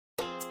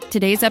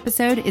Today's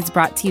episode is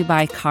brought to you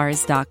by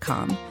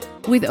Cars.com.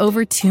 With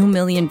over 2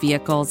 million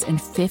vehicles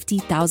and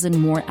 50,000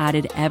 more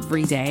added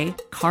every day,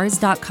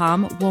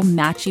 Cars.com will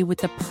match you with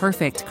the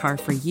perfect car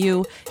for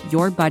you,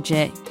 your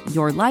budget,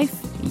 your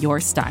life, your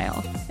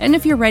style. And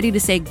if you're ready to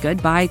say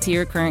goodbye to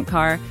your current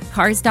car,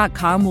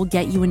 Cars.com will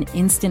get you an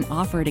instant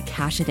offer to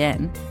cash it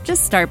in.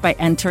 Just start by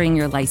entering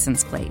your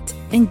license plate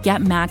and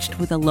get matched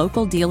with a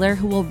local dealer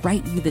who will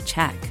write you the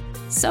check.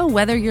 So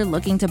whether you're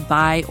looking to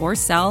buy or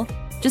sell,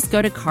 just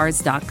go to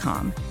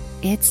Cars.com.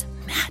 It's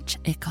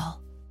magical.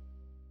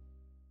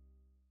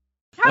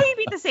 How do you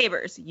beat the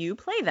Sabres? You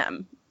play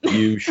them.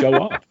 You show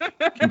up.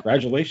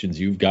 Congratulations,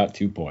 you've got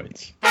 2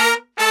 points.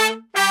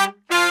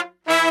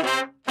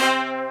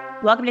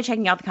 Welcome to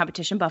Checking Out the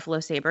Competition, Buffalo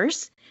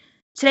Sabres.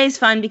 Today's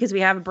fun because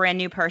we have a brand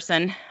new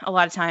person. A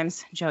lot of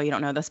times, Joe, you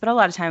don't know this, but a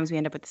lot of times we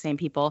end up with the same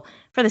people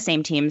for the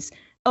same teams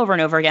over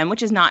and over again,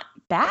 which is not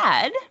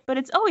bad, but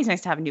it's always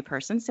nice to have a new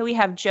person. So we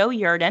have Joe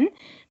Yerdon.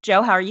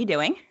 Joe, how are you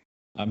doing?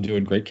 I'm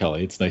doing great,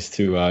 Kelly. It's nice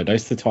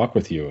to talk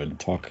with you and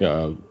talk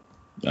about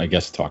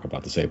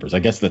the Sabres. I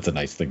guess that's a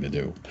nice thing to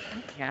do.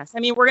 Yes. I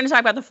mean, we're going to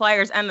talk about the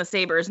Flyers and the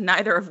Sabres,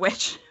 neither of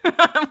which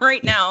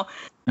right now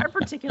are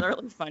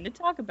particularly fun to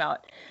talk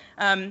about.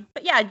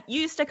 But yeah, you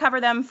used to cover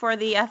them for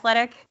The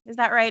Athletic. Is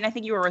that right? And I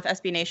think you were with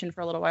SB Nation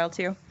for a little while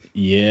too.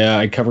 Yeah,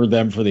 I covered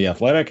them for The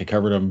Athletic. I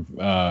covered them.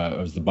 I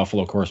was the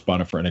Buffalo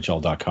correspondent for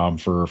NHL.com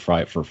for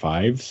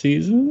 5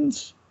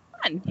 seasons.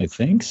 Fun. I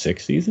think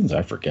 6 seasons.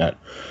 I forget.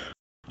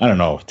 I don't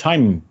know.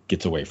 Time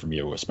gets away from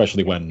you,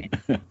 especially when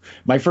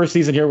my first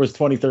season here was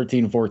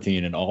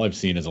 2013-14, and all I've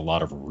seen is a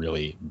lot of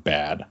really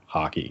bad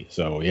hockey.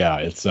 So yeah,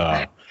 it's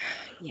that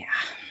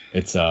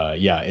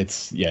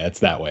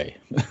way.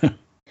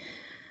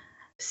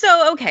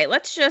 So okay,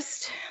 let's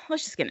just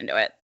get into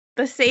it.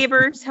 The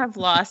Sabres have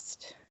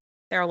lost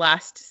their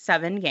last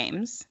 7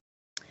 games.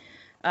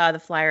 The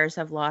Flyers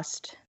have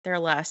lost their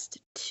last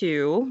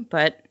 2,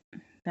 but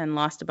then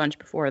lost a bunch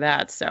before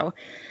that. So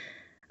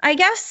I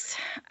guess,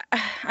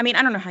 I mean,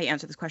 I don't know how you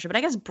answer this question, but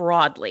I guess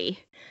broadly,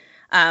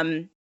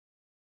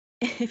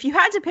 if you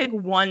had to pick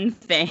one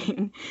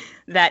thing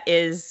that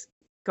is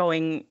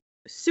going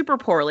super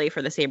poorly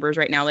for the Sabres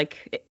right now,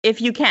 like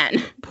if you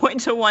can point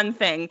to one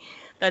thing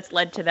that's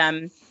led to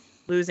them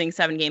losing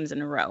 7 games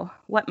in a row,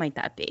 what might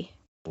that be?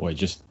 Boy,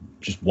 just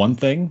one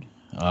thing.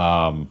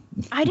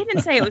 I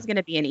didn't say it was going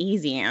to be an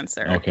easy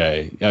answer.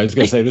 Okay, I was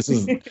going to say this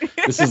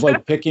is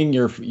like picking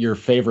your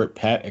favorite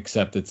pet,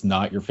 except it's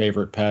not your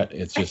favorite pet.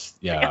 It's just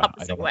I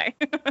don't way.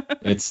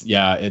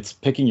 It's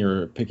picking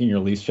your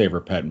least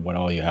favorite pet, and when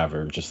all you have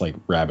are just like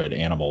rabid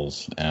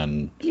animals,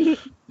 and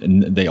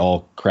they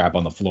all crap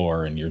on the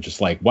floor, and you're just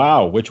like,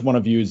 wow, which one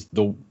of you is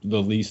the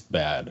least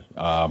bad?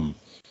 I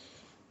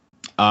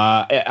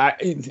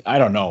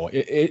don't know.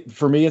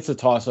 For me, it's a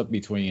toss up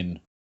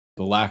between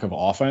the lack of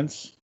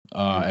offense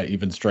at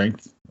even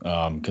strength,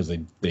 because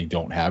they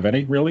don't have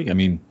any really. I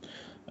mean,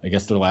 I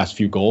guess their last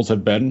few goals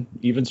have been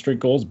even strength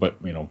goals, but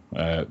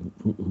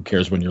who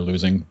cares when you're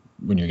losing,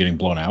 when you're getting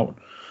blown out?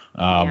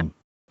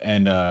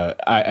 And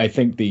I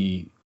think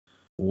the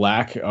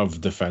lack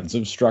of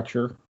defensive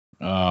structure,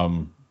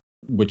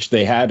 which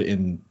they had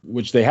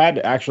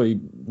actually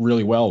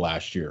really well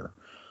last year,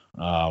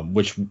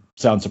 which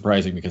sounds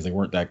surprising because they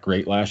weren't that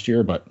great last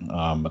year, but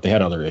they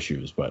had other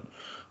issues, but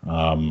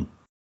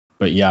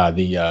yeah,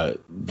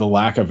 the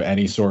lack of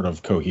any sort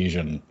of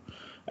cohesion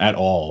at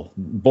all,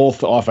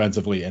 both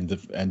offensively and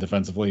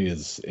defensively,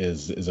 is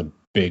a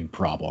big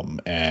problem.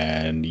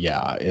 And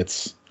yeah,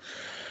 it's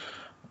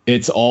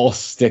all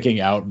sticking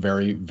out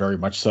very, very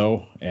much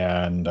so.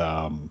 And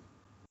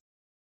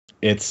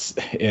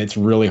it's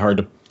really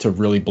hard to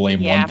really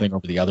blame one thing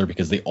over the other,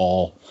 because they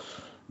all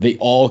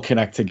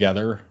connect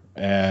together.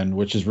 And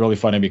which is really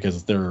funny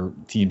because their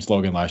team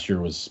slogan last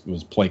year was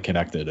play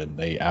connected, and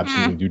they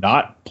absolutely do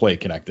not play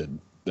connected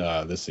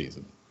this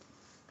season.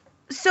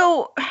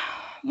 So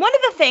one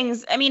of the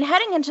things, I mean,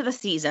 heading into the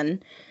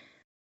season,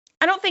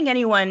 I don't think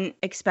anyone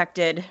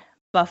expected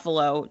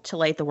Buffalo to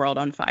light the world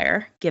on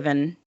fire,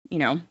 given,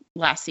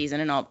 last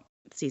season and all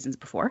seasons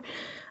before.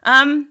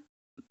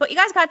 But you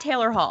guys got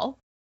Taylor Hall,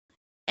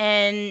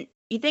 and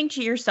you think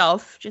to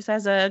yourself, just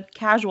as a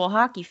casual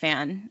hockey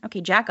fan, okay,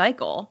 Jack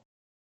Eichel,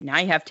 now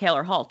you have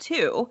Taylor Hall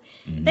too.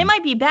 Mm-hmm. They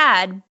might be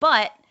bad,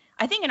 but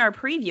I think in our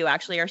preview,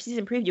 actually, our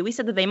season preview, we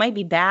said that they might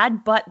be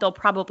bad, but they'll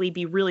probably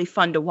be really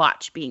fun to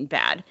watch being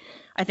bad.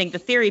 I think the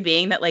theory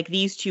being that like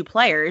these 2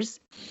 players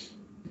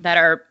that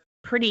are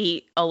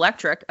pretty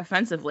electric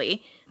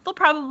offensively, they'll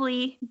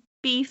probably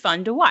be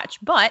fun to watch,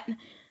 but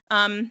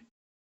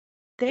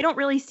they don't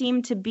really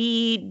seem to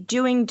be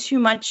doing too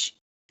much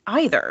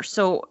either.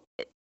 So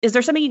is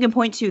there something you can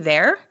point to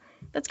there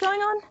that's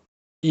going on?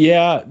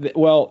 Yeah,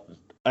 well,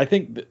 I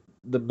think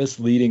the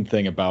misleading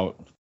thing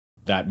about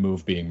that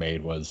move being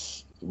made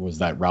was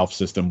that Ralph's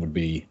system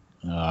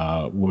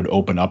would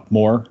open up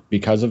more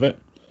because of it,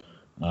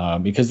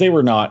 because they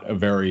were not a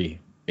very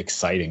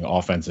exciting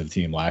offensive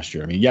team last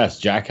year. I mean, yes,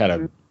 Jack had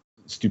a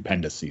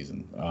stupendous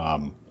season,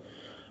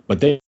 but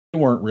they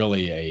weren't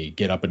really a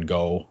get up and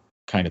go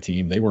kind of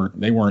team. They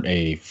weren't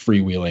a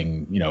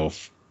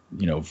freewheeling,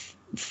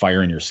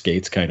 fire in your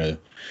skates kind of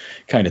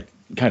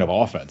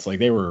offense. Like,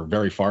 they were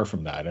very far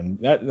from that. And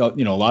that,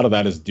 a lot of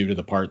that is due to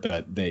the part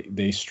that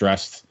they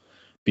stressed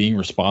being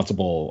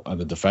responsible on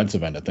the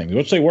defensive end of things,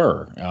 which they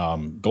were.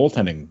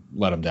 Goaltending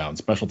let them down.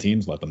 Special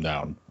teams let them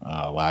down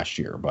last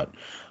year. But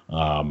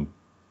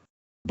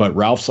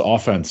Ralph's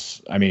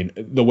offense, I mean,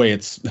 the way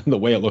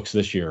it looks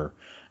this year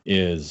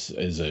is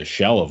a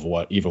shell of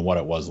what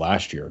it was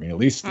last year. I mean, at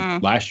least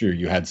last year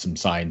you had some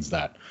signs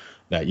that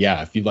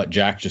if you let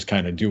Jack just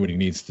kind of do what he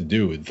needs to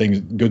do,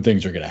 good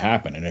things are going to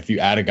happen. And if you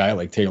add a guy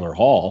like Taylor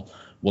Hall,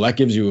 well, that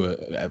gives you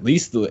at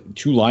least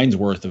 2 lines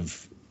worth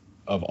of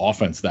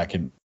offense that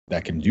can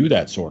do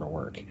that sort of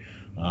work.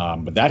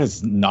 But that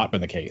has not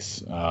been the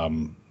case.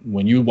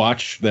 When you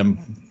watch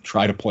them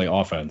try to play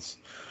offense,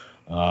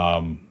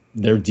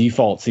 their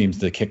default seems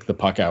to kick the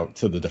puck out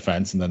to the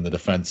defense, and then the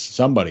defense,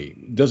 somebody,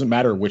 doesn't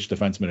matter which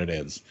defenseman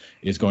it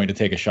is going to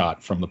take a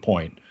shot from the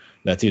point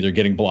that's either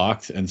getting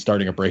blocked and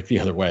starting a break the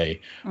other way,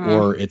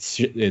 or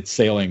it's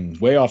sailing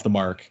way off the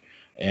mark,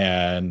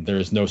 and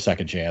there's no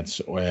second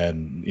chance,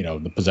 and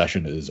the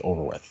possession is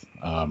over with.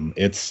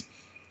 It's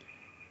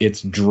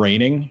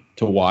draining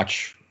to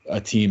watch a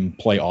team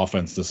play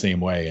offense the same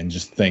way and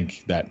just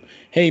think that,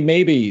 hey,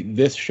 maybe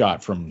this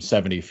shot from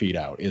 70 feet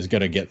out is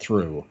going to get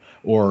through,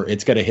 or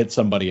it's going to hit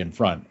somebody in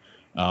front.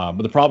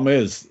 But the problem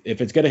is,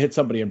 if it's going to hit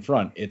somebody in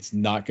front, it's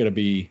not going to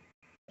be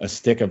a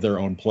stick of their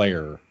own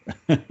player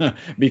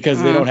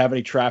because they don't have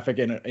any traffic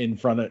in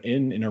front of,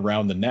 in and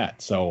around the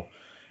net. So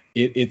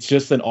it's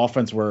just an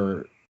offense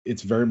where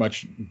it's very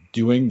much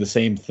doing the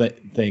same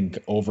thing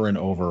over and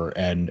over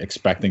and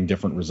expecting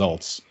different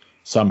results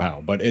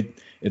somehow. But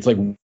it's like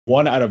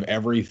 1 out of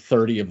every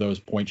 30 of those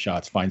point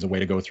shots finds a way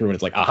to go through, and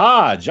it's like,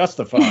 aha,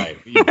 justified.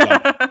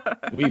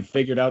 We've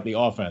figured out the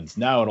offense.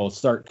 Now it'll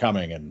start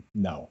coming, and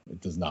no,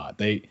 it does not.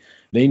 They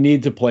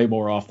need to play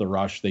more off the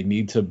rush. They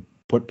need to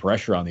put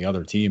pressure on the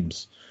other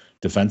teams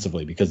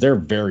defensively, because they're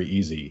very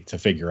easy to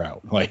figure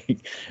out.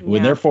 Like,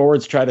 when their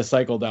forwards try to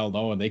cycle down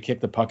low and they kick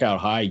the puck out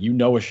high,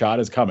 a shot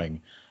is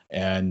coming,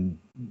 and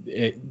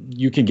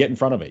you can get in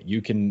front of it.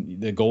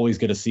 The goalie's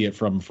going to see it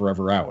from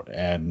forever out,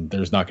 and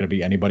there's not going to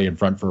be anybody in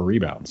front for a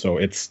rebound. So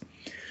it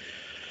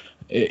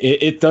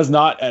does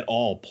not at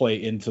all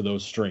play into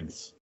those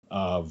strengths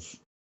of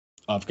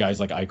guys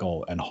like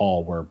Eichel and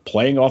Hall, where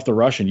playing off the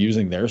rush and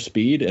using their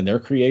speed and their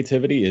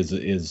creativity is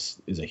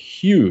a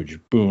huge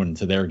boon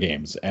to their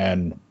games.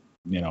 And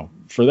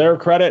for their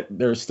credit,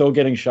 they're still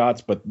getting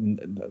shots, but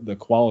the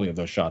quality of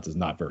those shots is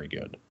not very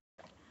good.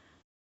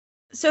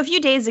 So a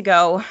few days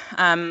ago,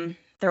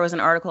 there was an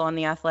article on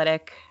The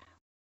Athletic,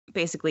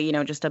 basically,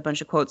 just a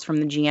bunch of quotes from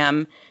the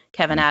GM,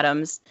 Kevin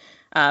Adams,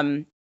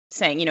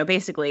 saying,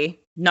 basically,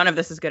 none of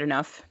this is good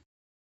enough.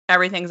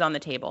 Everything's on the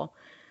table.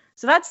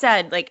 So that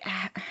said, like,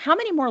 how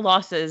many more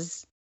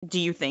losses do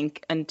you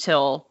think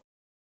until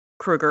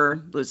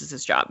Kruger loses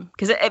his job?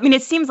 Because,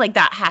 it seems like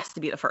that has to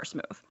be the first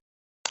move.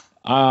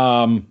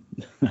 I'll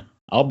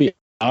be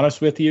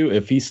honest with you.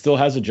 If he still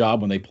has a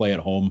job when they play at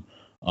home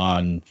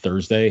on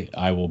Thursday,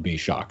 I will be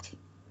shocked.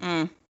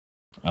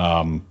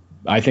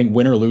 I think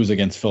win or lose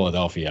against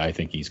Philadelphia, I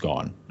think he's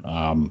gone.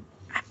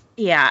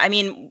 Yeah,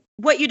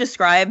 what you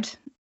described,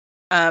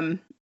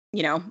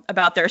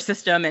 about their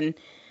system, and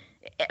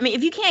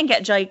if you can't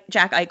get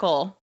Jack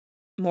Eichel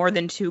more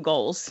than 2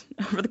 goals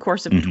over the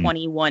course of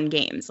 21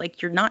 games,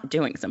 like, you're not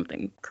doing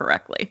something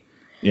correctly.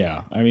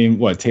 Yeah,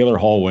 Taylor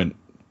Hall went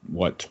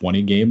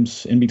 20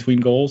 games in between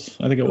goals,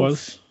 I think it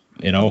was.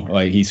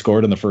 Like, he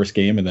scored in the first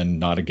game and then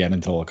not again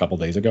until a couple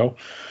days ago.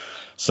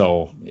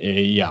 So,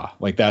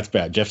 like, that's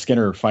bad. Jeff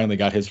Skinner finally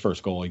got his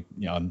first goal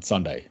on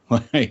Sunday.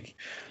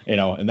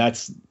 And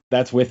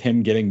that's with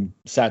him getting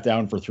sat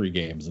down for 3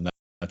 games. And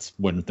that's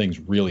when things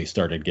really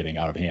started getting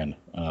out of hand.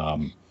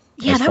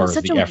 As far as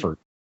the effort.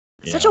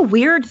 Such a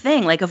weird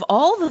thing. Like, of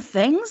all the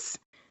things,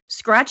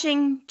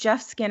 scratching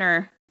Jeff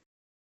Skinner,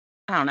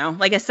 I don't know,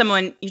 like, as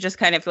someone you just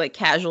kind of like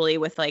casually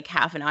with like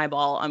half an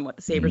eyeball on what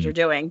the Sabres are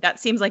doing, that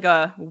seems like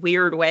a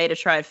weird way to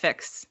try to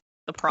fix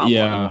the problem.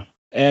 Yeah.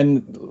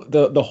 And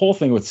the whole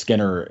thing with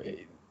Skinner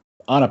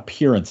on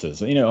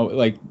appearances,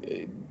 like,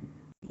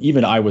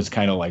 even I was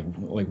kind of like,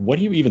 what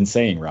are you even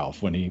saying,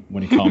 Ralph, when he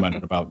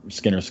commented about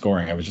Skinner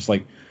scoring? I was just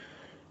like,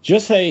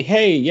 just say,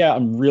 hey, yeah,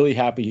 I'm really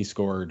happy he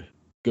scored.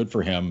 Good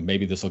for him.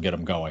 Maybe this will get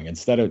him going.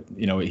 Instead of,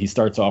 he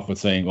starts off with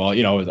saying, well,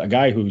 a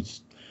guy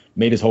who's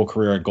made his whole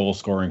career at goal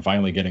scoring,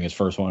 finally getting his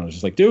first one. I was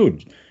just like,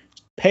 dude,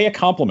 pay a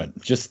compliment.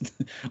 Just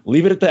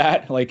leave it at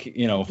that. Like,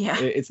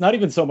 It's not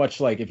even so much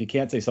like, if you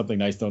can't say something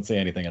nice, don't say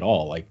anything at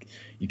all. Like,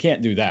 you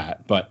can't do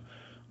that. But,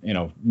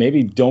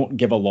 maybe don't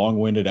give a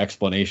long-winded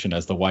explanation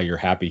as to why you're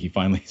happy he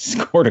finally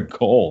scored a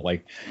goal.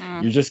 Like,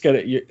 you're just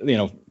going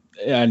to,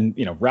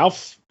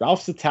 Ralph's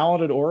a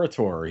talented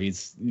orator.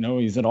 He's,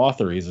 he's an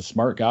author. He's a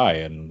smart guy.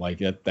 And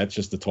like, that's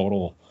just a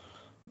total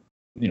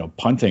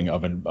punting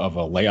of a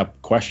layup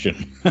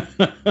question.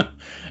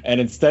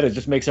 And instead it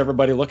just makes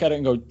everybody look at it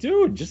and go,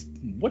 dude, just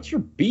what's your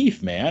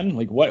beef, man?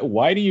 Like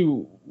why do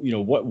you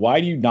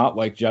not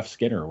like Jeff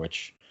Skinner,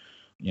 which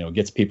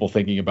gets people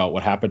thinking about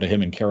what happened to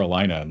him in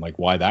Carolina and like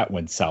why that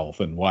went south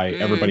and why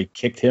everybody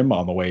kicked him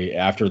on the way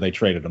after they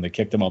traded him. They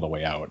kicked him all the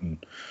way out,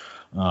 and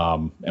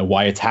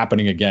why it's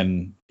happening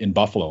again in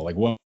Buffalo.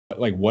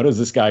 What does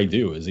this guy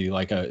do? Is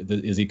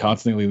he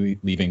constantly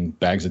leaving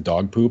bags of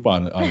dog poop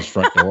on his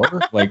front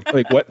door?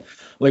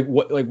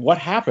 What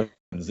happens?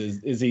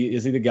 Is he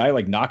the guy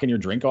like knocking your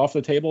drink off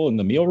the table in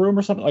the meal room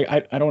or something? Like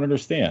I don't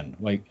understand.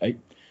 Like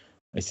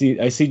I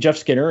see Jeff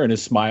Skinner and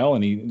his smile,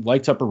 and he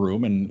lights up a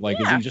room, and like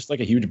is he just like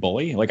a huge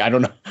bully? Like I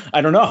don't know.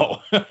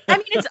 I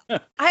mean,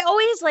 I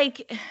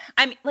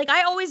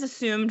always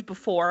assumed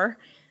before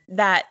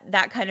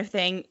that kind of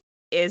thing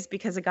is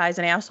because a guy's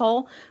an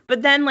asshole,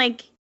 but then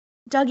like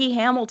Dougie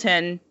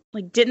Hamilton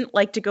like didn't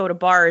like to go to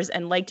bars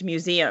and liked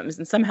museums,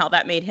 and somehow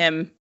that made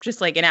him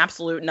just like an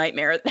absolute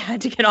nightmare that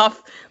had to get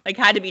off, like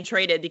had to be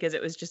traded because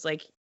it was just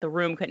like the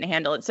room couldn't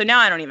handle it. So now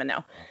I don't even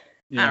know.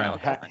 Yeah,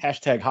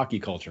 hashtag hockey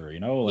culture,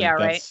 Like, yeah,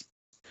 right.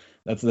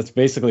 That's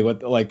basically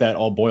what like that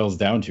all boils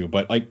down to.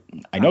 But like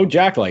I know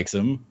Jack likes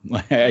him.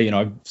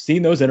 I've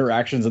seen those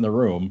interactions in the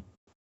room.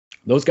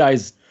 Those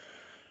guys.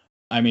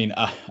 I mean,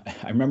 I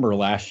remember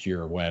last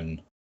year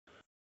when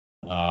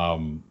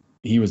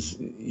he was,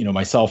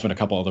 myself and a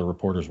couple other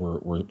reporters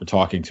were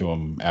talking to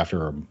him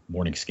after a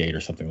morning skate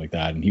or something like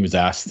that, and he was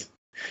asked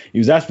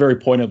very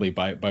pointedly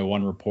by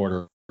one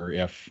reporter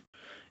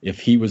if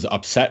he was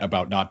upset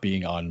about not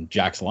being on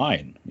Jack's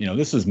line.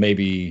 This is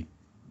maybe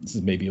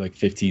like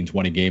 15,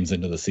 20 games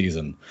into the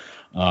season.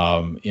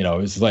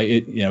 It's like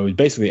it was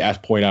basically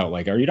asked point out,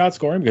 like, are you not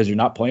scoring because you're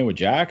not playing with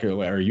Jack,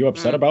 or are you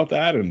upset about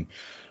that? And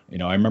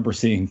I remember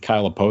seeing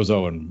Kyle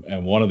Opozo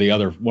and one of the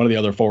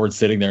other forwards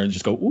sitting there and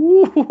just go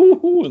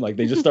ooh, and like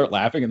they just start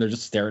laughing and they're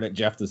just staring at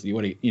Jeff to see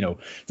what he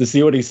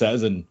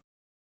says. And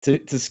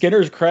to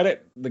Skinner's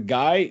credit, the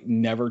guy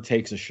never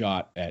takes a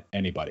shot at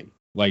anybody.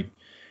 Like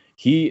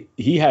he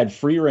had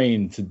free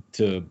reign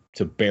to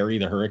bury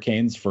the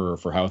Hurricanes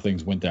for how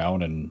things went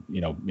down, and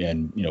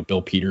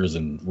Bill Peters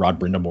and Rod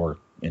Brindamore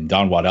and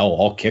Don Waddell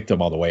all kicked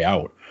him all the way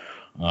out,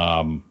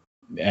 and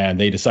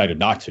they decided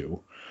not to.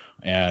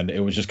 And it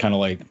was just kind of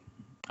like,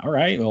 all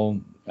right, well,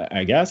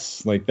 I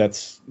guess like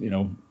that's,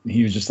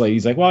 he was just like,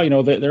 he's like,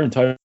 well, they're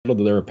entitled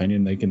to their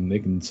opinion. They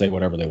can say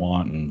whatever they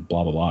want and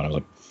blah, blah, blah. And I was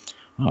like,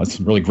 oh, it's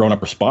a really grown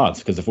up response.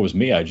 Because if it was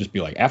me, I'd just be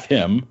like, F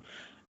him,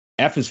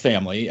 F his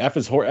family, F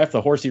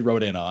the horse he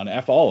rode in on,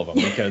 F all of them.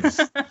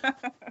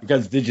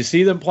 Because did you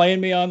see them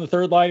playing me on the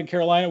third line in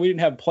Carolina? We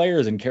didn't have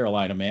players in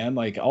Carolina, man.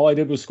 Like all I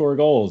did was score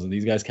goals, and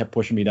these guys kept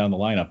pushing me down the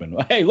lineup.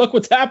 And hey, look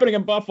what's happening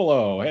in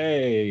Buffalo.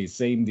 Hey,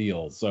 same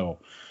deal. So,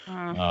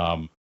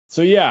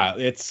 so yeah,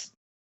 it's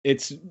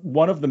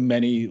one of the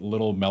many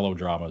little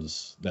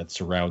melodramas that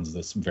surrounds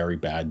this very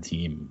bad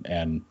team,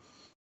 and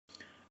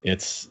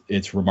it's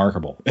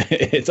remarkable.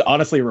 It's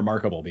honestly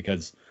remarkable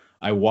because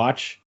I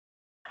watch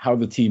how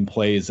the team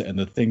plays and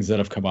the things that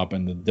have come up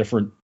and the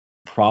different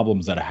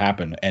problems that have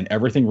happened, and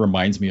everything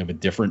reminds me of a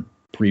different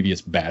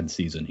previous bad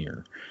season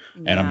here.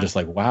 Yeah. And I'm just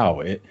like,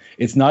 wow,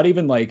 it's not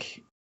even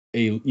like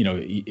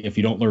if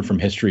you don't learn from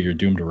history, you're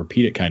doomed to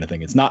repeat it kind of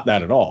thing. It's not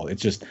that at all.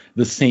 It's just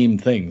the same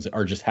things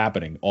are just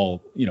happening all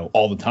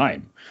the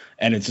time.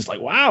 And it's just like,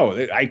 wow,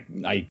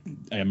 I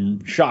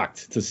am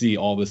shocked to see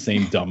all the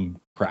same dumb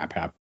crap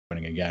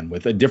happening again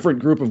with a different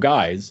group of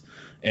guys.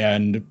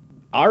 And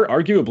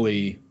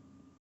arguably,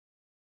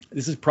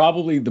 this is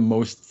probably the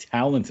most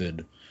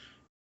talented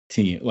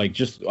team, like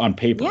just on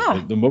paper,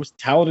 the most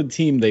talented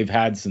team they've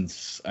had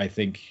since I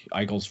think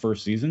Eichel's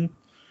first season,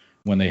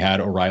 when they had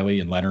O'Reilly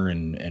and Leonard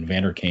and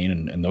Vander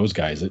Kane and those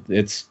guys.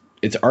 It's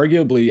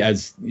arguably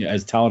as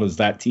talented as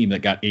that team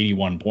that got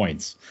 81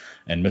 points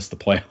and missed the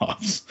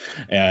playoffs.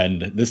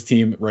 And this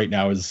team right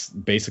now is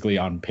basically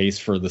on pace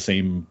for the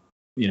same,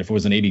 if it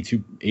was an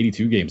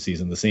 82 game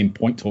season, the same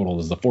point total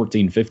as the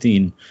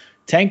 14-15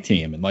 tank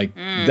team. And like,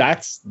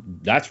 that's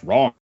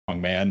wrong,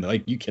 man.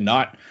 Like you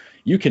cannot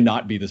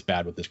be this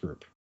bad with this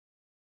group.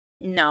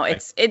 No,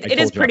 it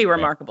is pretty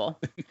remarkable.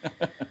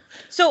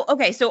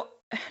 So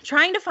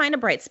trying to find a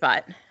bright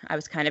spot, I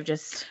was kind of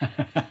just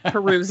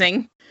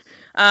perusing.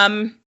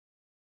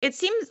 It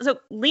seems so.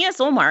 Linus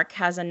Ullmark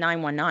has a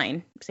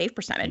 .919 save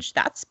percentage.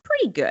 That's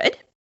pretty good.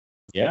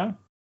 Yeah.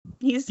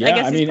 I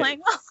guess he's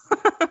playing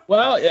well.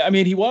 Well, I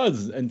mean, he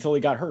was until he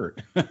got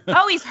hurt.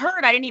 Oh, he's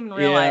hurt. I didn't even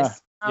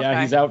realize.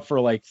 Yeah, he's out for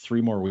like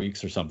 3 more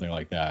weeks or something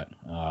like that.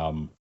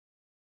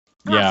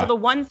 So the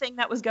one thing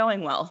that was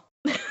going well.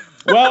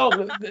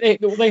 Well,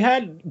 they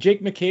had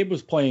Jake McCabe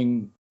was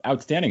playing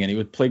outstanding, and he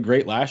would play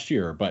great last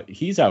year, but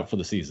he's out for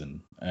the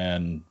season,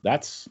 and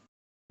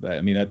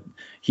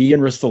he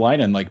and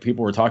Ristolainen, like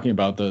people were talking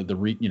about the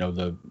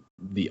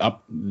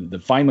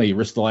finally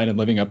Ristolainen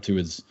living up to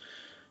his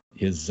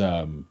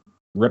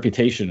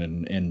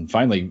reputation and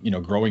finally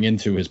growing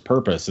into his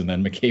purpose, and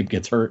then McCabe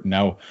gets hurt and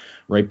now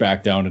right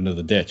back down into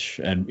the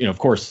ditch. And of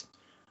course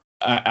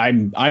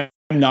I'm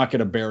not going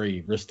to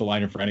bury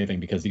Ristolainen for anything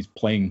because he's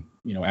playing,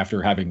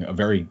 after having a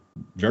very,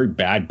 very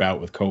bad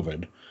bout with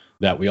COVID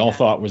that we all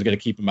thought was going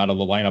to keep him out of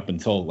the lineup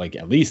until like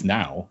at least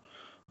now.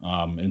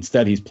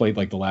 Instead, he's played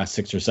like the last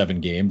 6 or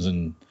 7 games,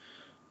 and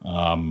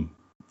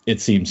it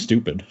seems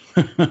stupid.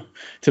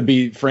 To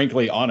be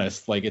frankly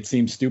honest, like it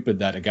seems stupid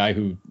that a guy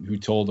who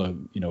told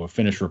a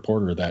Finnish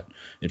reporter that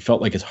it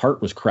felt like his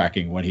heart was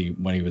cracking when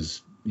he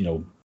was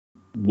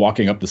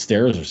walking up the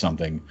stairs or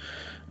something,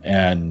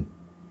 and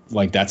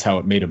like that's how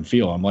it made him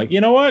feel. I'm like,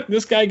 you know what,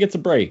 this guy gets a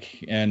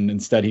break, and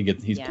instead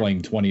he's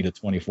playing 20 to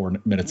 24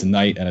 minutes a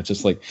night, and it's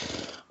just like,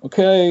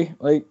 okay,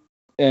 like,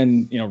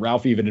 and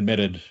Ralph even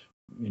admitted,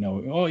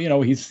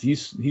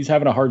 he's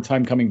having a hard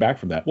time coming back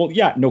from that. Well,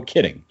 yeah, no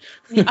kidding.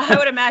 I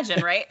would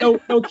imagine, right?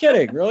 no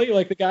kidding, really.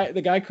 Like the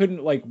guy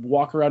couldn't like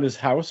walk around his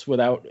house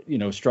without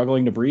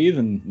struggling to breathe,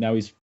 and now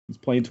he's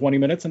playing 20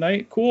 minutes a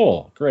night.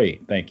 Cool,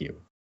 great, thank you.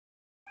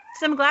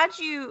 So I'm glad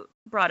you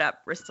brought up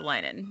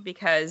Ristolainen,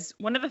 because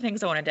one of the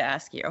things I wanted to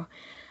ask you,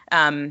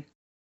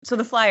 so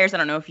the Flyers, I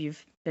don't know if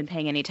you've been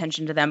paying any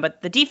attention to them,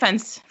 but the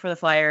defense for the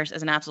Flyers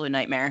is an absolute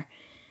nightmare.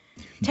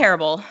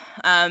 Terrible.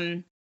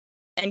 And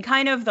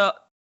kind of the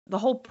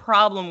whole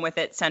problem with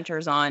it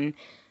centers on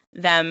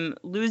them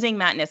losing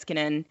Matt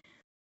Niskanen,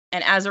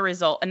 and as a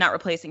result, and not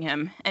replacing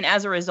him, and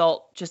as a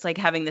result, just like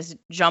having this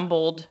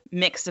jumbled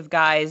mix of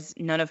guys,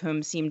 none of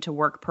whom seem to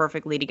work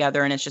perfectly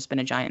together, and it's just been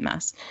a giant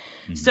mess.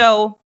 Mm-hmm.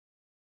 So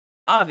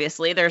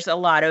obviously, there's a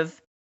lot of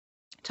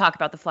talk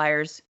about the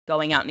Flyers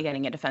going out and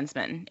getting a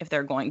defenseman if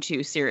they're going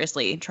to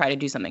seriously try to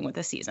do something with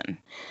this season.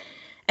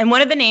 And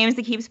one of the names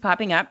that keeps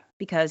popping up,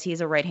 because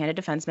he's a right-handed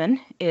defenseman,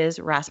 is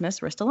Rasmus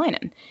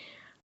Ristolainen.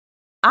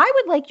 I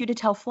would like you to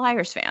tell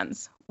Flyers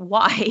fans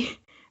why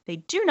they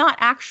do not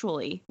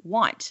actually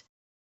want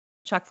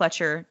Chuck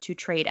Fletcher to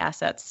trade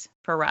assets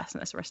for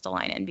Rasmus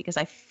Ristolainen, because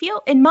I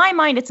feel, in my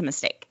mind, it's a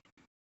mistake.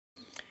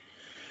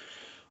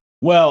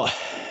 Well,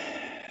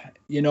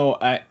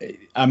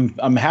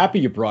 I'm happy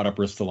you brought up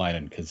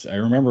Ristolainen, because I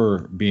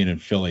remember being in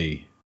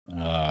Philly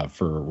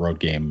for a road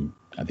game.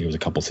 I think it was a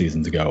couple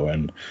seasons ago,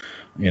 and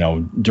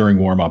during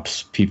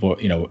warm-ups, people,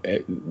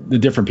 the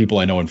different people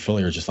I know in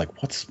Philly are just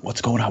like,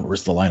 what's going on with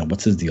Ristolainen?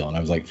 What's his deal? And I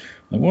was like,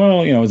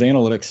 well, his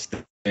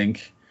analytics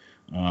stink.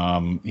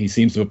 He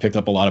seems to have picked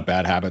up a lot of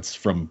bad habits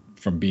from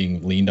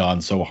being leaned on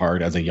so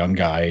hard as a young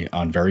guy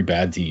on very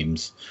bad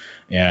teams,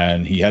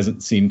 and he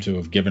hasn't seemed to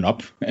have given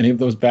up any of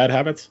those bad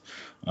habits.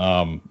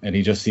 And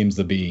he just seems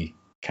to be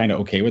kind of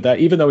okay with that,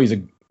 even though he's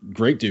a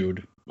great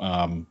dude.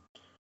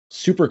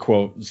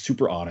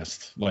 Super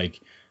honest. Like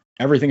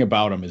everything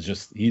about him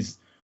is he's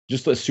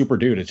just a super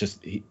dude. It's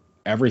just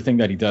everything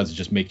that he does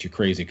just makes you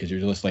crazy, because you're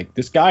just like,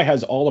 this guy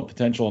has all the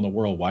potential in the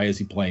world. Why is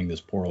he playing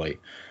this poorly?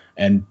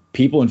 And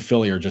people in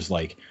Philly are just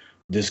like,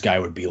 this guy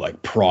would be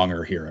like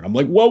Pronger here. And I'm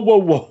like,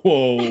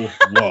 whoa.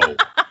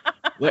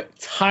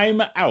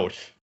 Time out.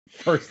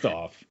 First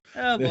off.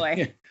 Oh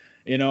boy.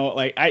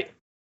 I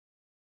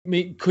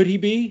mean, could he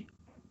be?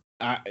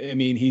 I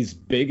mean, he's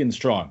big and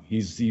strong.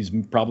 He's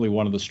probably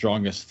one of the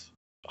strongest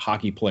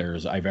hockey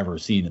players I've ever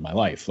seen in my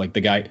life. Like the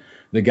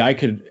guy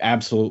could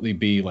absolutely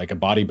be like a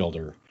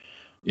bodybuilder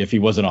if he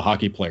wasn't a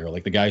hockey player.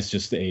 Like the guy's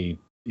just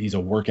he's a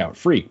workout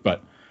freak.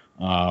 But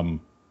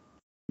but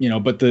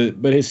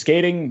his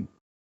skating,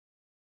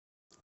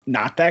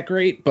 not that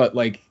great. But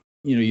like,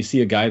 you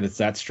see a guy that's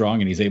that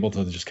strong and he's able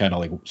to just kind of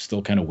like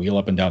still kind of wheel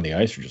up and down the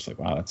ice. You're just like,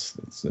 wow, that's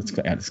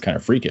kind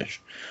of freakish.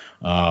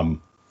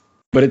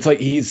 But it's like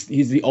he's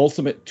the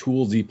ultimate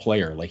toolsy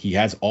player. Like he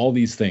has all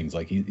these things.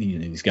 Like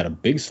he's got a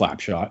big slap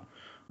shot.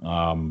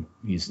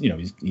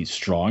 He's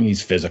strong.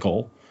 He's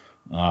physical.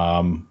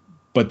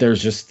 But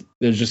there's just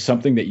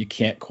something that you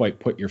can't quite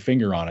put your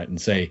finger on it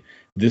and say,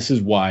 this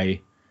is why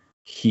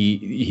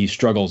he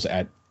struggles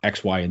at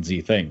X, Y, and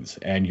Z things.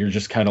 And you're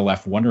just kind of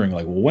left wondering,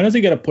 like, well, when is he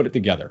going to put it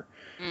together?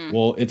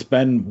 Well, it's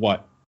been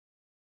what,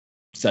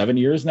 7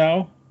 years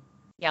now?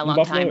 Yeah, a long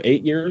Buffalo? time.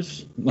 8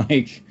 years?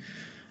 Like,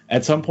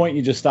 at some point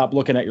you just stop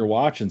looking at your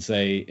watch and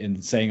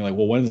saying like,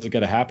 well, when is it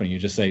going to happen? You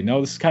just say, no,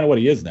 this is kind of what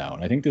he is now.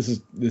 And I think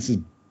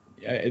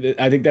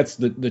I think that's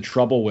the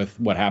trouble with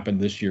what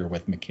happened this year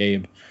with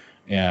McCabe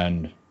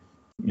and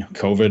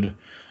COVID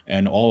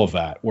and all of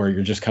that, where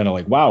you're just kind of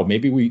like, wow,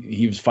 maybe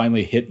he was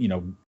finally hit,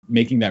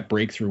 making that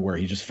breakthrough where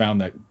he just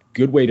found that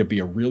good way to be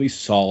a really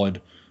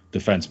solid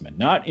defenseman.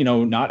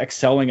 Not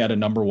excelling at a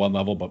number one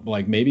level, but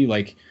like maybe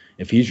like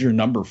if he's your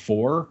number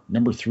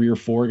 3 or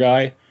 4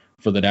 guy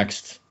for the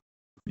next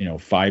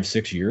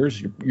 5-6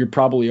 years, you're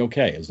probably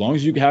okay. As long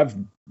as you have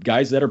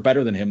guys that are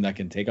better than him that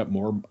can take up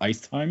more ice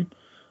time,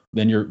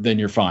 then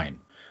you're fine.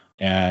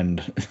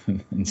 And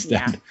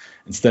instead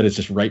it's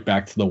just right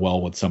back to the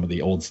well with some of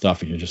the old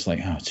stuff, and you're just like,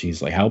 oh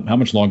geez, like how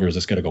much longer is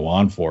this going to go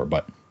on for?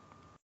 But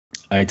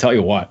I tell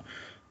you what,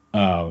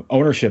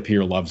 ownership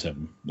here loves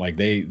him. Like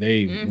they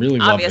really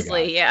love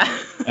obviously, the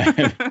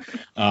guy.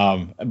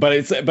 Yeah.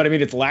 But I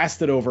mean, it's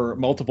lasted over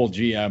multiple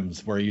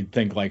GMs where you'd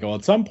think like, well,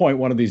 at some point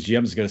one of these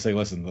GMs is going to say,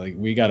 listen, like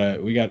we got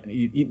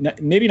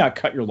maybe not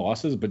cut your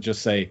losses, but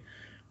just say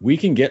we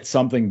can get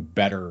something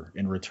better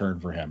in return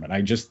for him. And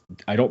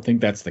I don't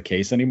think that's the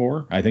case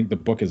anymore. I think the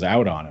book is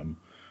out on him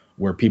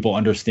where people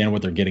understand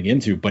what they're getting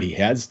into, but he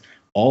has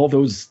all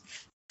those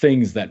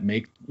things that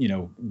make,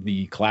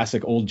 the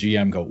classic old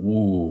GM go,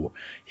 ooh,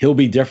 he'll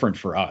be different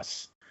for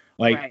us.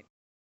 Like, right.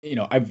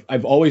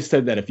 I've always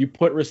said that if you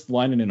put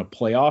Ristolainen in a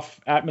playoff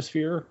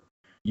atmosphere,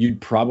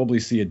 you'd probably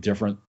see a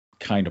different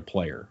kind of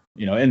player,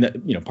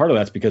 and part of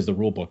that's because the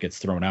rule book gets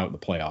thrown out in the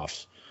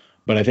playoffs.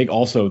 But I think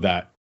also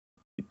that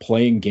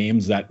playing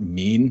games that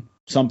mean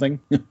something,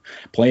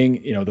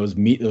 playing,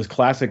 those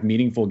classic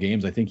meaningful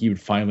games, I think he would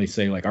finally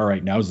say like, all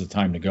right, now's the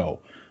time to go.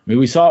 I mean,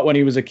 we saw it when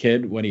he was a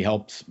kid, when he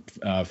helped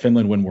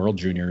Finland win World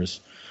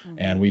Juniors. Mm-hmm.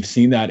 And we've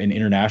seen that in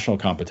international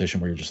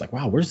competition where you're just like,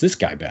 wow, where's this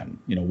guy been?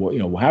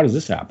 How does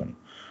this happen?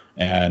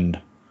 And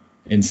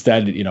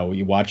instead,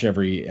 you watch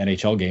every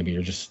NHL game and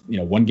you're just,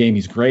 one game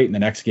he's great, and the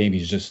next game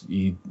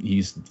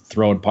he's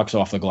throwing pucks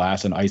off the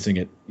glass and icing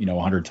it,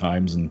 100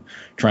 times and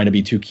trying to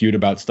be too cute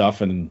about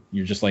stuff. And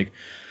you're just like,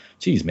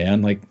 geez,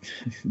 man, like,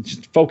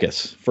 just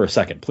focus for a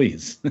second,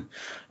 please.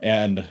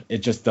 And it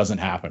just doesn't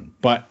happen.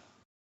 But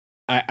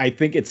I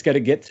think it's going to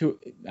get to,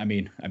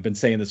 I've been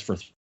saying this for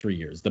 3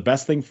 years. The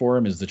best thing for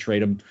him is to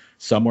trade him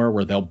somewhere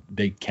where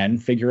they can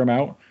figure him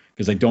out.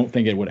 Because I don't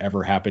think it would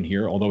ever happen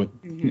here. Although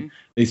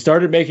they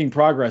started making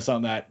progress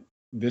on that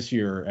this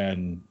year,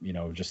 and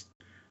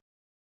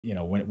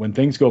when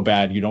things go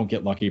bad, you don't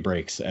get lucky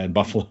breaks. And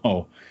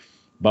Buffalo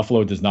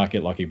does not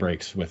get lucky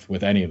breaks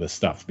with any of this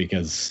stuff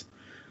because,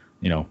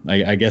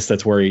 I guess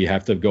that's where you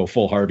have to go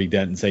full Harvey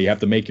Dent and say you have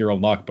to make your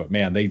own luck. But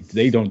man,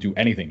 they don't do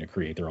anything to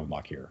create their own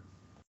luck here.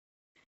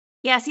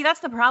 Yeah, see,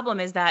 that's the problem,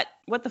 is that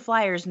what the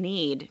Flyers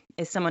need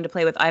is someone to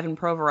play with Ivan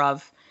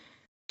Provorov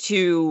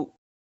to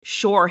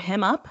shore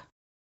him up.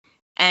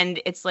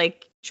 And it's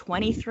like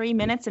 23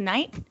 minutes a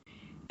night.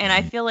 And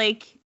I feel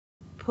like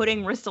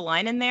putting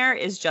Ristolainen in there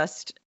is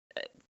just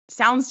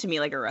sounds to me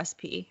like a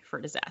recipe for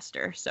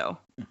disaster. So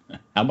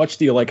how much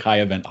do you like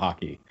high event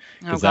hockey?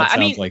 Because that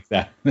sounds like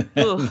that.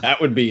 That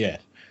would be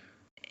it.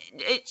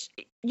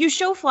 You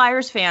show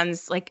Flyers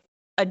fans like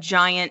a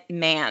giant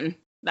man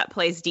that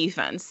plays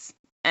defense,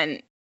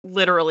 and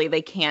literally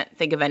they can't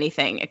think of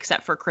anything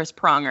except for Chris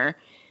Pronger,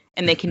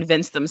 and they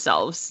convince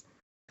themselves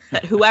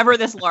that whoever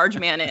this large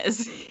man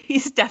is,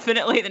 he's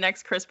definitely the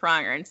next Chris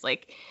Pronger. And it's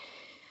like,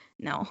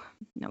 no,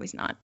 he's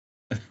not.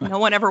 No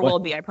one ever will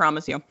be, I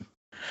promise you.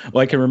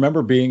 Well, I can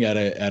remember being at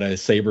a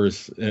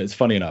Sabres. It's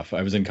funny enough.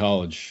 I was in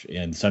college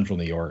in Central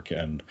New York,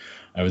 and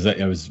I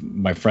was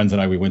my friends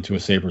and I. We went to a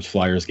Sabres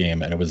Flyers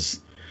game, and it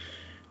was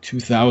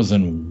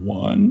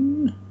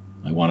 2001.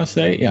 I want to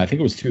say, yeah, I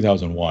think it was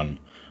 2001.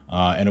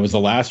 And it was the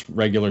last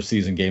regular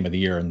season game of the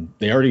year, and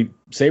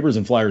Sabres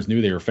and Flyers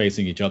knew they were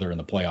facing each other in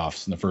the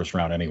playoffs in the first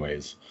round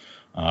anyways.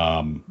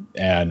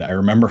 And I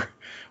remember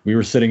we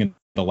were sitting in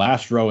the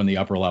last row in the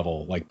upper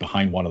level, like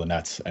behind one of the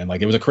nets. And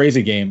like, it was a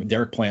crazy game.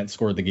 Derek Plant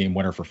scored the game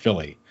winner for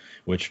Philly,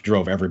 which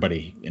drove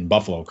everybody in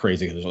Buffalo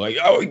crazy. It was like,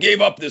 oh, he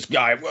gave up this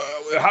guy.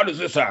 How does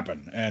this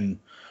happen?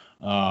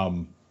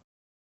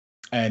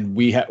 And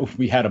we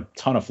had a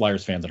ton of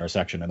Flyers fans in our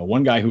section. And the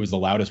one guy who was the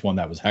loudest one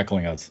that was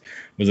heckling us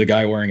was a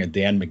guy wearing a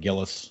Dan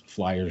McGillis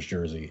Flyers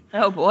jersey.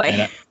 Oh,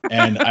 boy.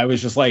 And I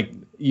was just like,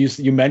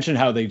 you mentioned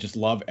how they just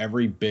love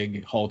every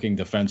big hulking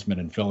defenseman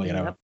in Philly. And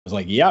I was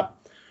like, yep,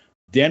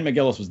 Dan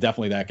McGillis was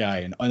definitely that guy.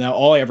 And now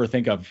all I ever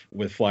think of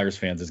with Flyers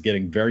fans is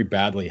getting very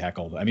badly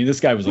heckled. I mean, this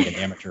guy was like an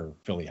amateur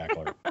Philly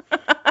heckler.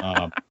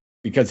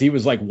 Because he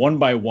was like one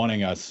by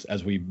oneing us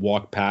as we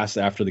walked past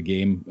after the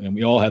game. And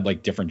we all had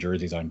like different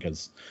jerseys on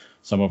because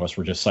some of us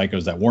were just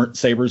psychos that weren't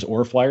Sabres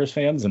or Flyers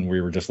fans, and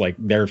we were just like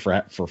there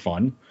for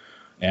fun.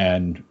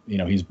 And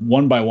he's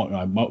one by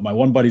one. My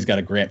one buddy's got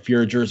a Grant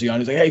Fuhr jersey on.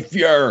 He's like, "Hey,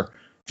 Fuhr,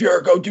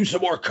 go do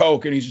some more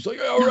coke." And he's just like,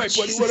 "All right,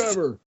 buddy,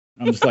 whatever."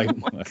 I'm just like,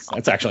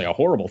 that's actually a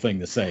horrible thing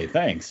to say.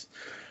 Thanks.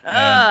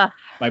 My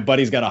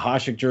buddy's got a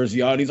Hasek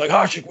jersey on. He's like,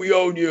 "Hasek, we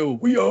own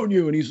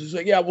you. And he's just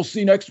like, "Yeah, we'll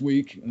see next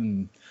week."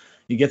 And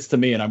he gets to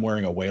me, and I'm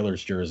wearing a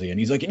Whalers jersey, and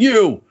he's like, "And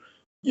you,"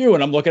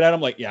 and I'm looking at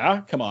him like,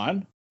 "Yeah, come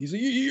on." He's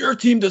like, "Your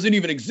team doesn't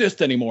even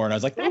exist anymore." And I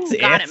was like, "That's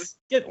it.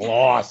 Get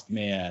lost,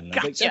 man."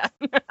 Gotcha.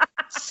 Like,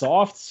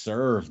 soft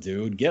serve,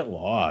 dude. Get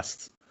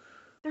lost.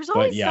 There's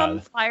always some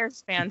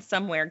Flyers fan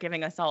somewhere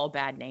giving us all a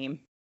bad name.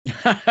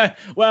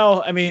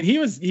 Well, I mean, he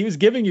was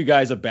giving you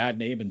guys a bad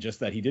name, and just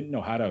that he didn't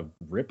know how to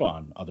rip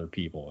on other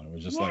people. And it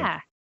was just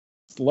like,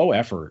 it's low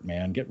effort,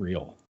 man. Get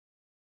real.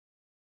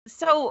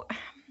 So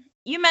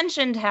you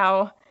mentioned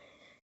how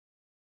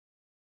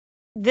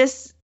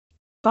this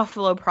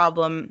Buffalo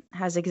problem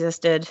has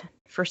existed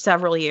for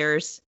several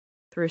years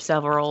through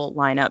several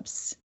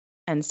lineups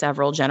and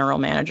several general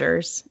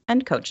managers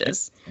and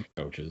coaches.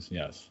 Coaches,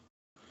 yes.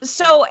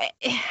 So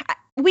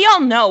we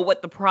all know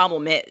what the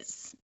problem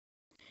is.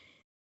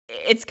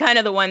 It's kind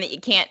of the one that you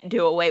can't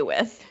do away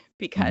with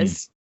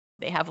because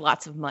they have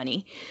lots of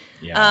money.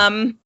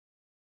 Yeah.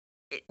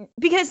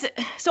 Because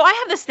so I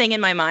have this thing in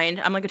my mind.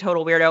 I'm like a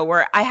total weirdo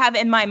where I have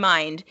in my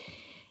mind,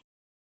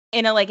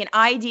 in an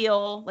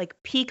ideal,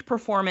 like peak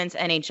performance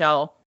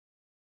NHL,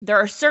 there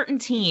are certain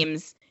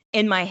teams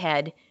in my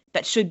head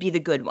that should be the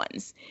good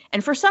ones.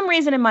 And for some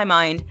reason in my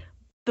mind,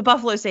 the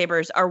Buffalo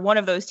Sabres are one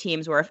of those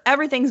teams where if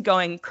everything's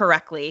going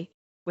correctly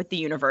with the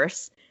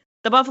universe,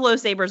 the Buffalo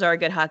Sabres are a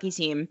good hockey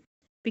team,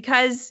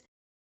 because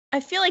I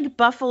feel like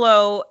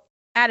Buffalo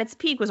at its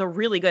peak was a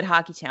really good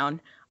hockey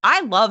town.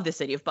 I love the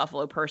city of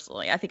Buffalo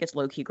personally. I think it's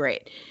low-key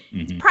great.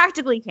 It's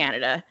practically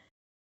Canada.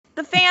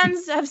 The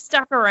fans have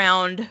stuck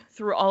around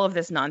through all of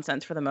this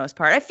nonsense for the most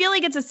part. I feel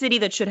like it's a city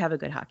that should have a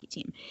good hockey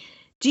team.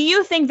 Do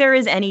you think there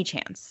is any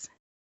chance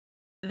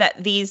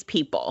that these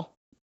people,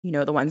 you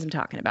know, the ones I'm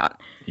talking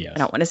about, Yes. I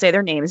don't want to say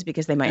their names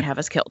because they might have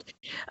us killed.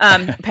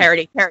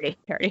 Parody.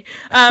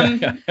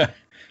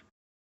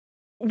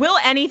 Will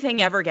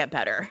anything ever get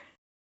better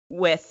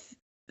with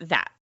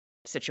that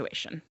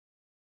situation?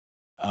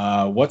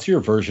 What's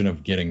your version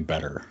of getting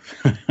better?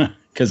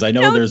 Because I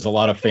know there's a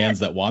lot of fans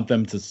that want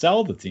them to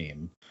sell the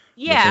team.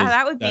 Yeah,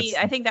 that would be.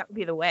 I think that would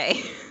be the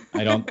way.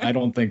 I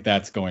don't think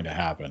that's going to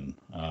happen.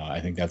 I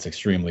think that's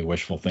extremely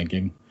wishful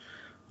thinking.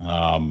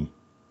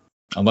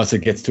 Unless it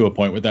gets to a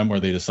point with them where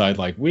they decide,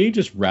 like, we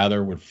just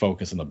rather would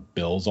focus on the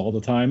Bills all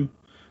the time,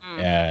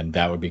 and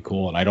that would be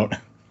cool. And I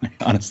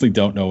honestly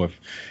don't know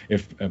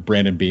if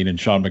Brandon Beane and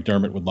Sean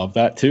McDermott would love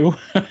that too,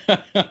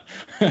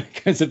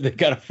 because if they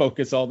got to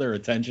focus all their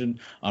attention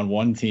on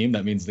one team,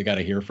 that means they got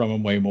to hear from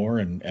them way more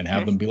and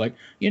have them be like,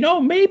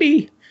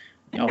 maybe,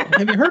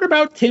 have you heard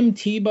about Tim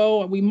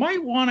Tebow? We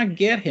might want to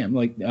get him.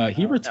 Like,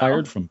 he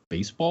retired from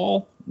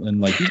baseball,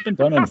 and like he's been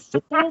done in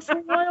football for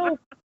a while.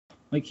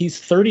 Like, he's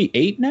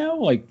 38 now.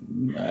 Like,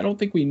 I don't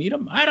think we need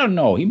him. I don't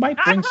know. He might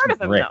bring some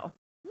grit.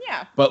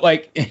 Yeah. But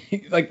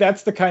like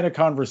that's the kind of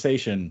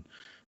conversation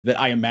that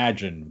I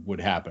imagine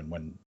would happen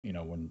when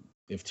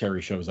if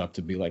Terry shows up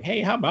to be like, hey,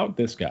 how about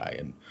this guy?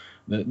 And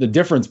the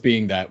difference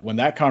being that when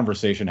that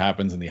conversation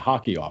happens in the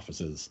hockey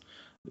offices,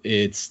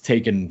 it's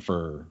taken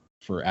for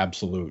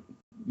absolute,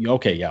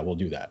 okay, yeah, we'll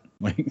do that.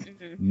 Like,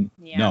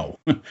 no,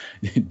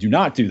 do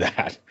not do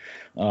that.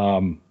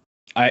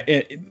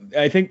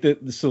 I think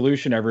that the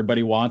solution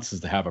everybody wants is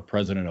to have a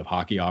president of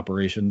hockey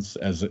operations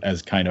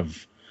as kind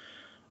of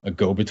a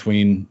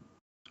go-between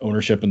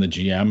ownership and the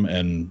GM,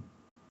 and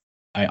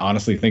I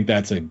honestly think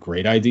that's a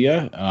great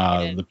idea.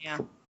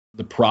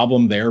 The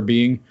problem there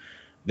being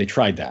they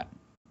tried that,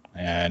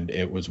 and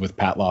it was with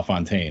Pat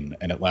LaFontaine,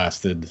 and it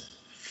lasted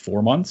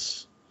 4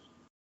 months,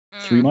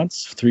 3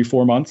 months,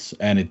 4 months,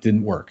 and it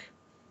didn't work.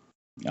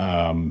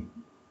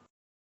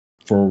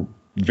 For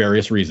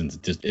various reasons,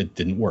 it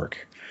didn't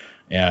work.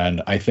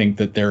 And I think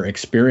that their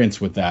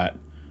experience with that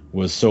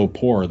was so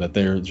poor that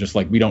they're just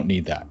like, we don't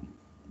need that.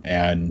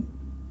 And,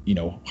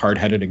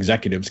 hard-headed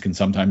executives can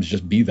sometimes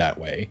just be that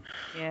way,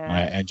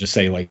 and just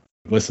say, like,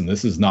 listen,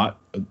 this is not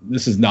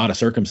a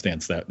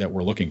circumstance that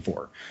we're looking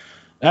for.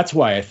 That's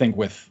why I think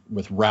with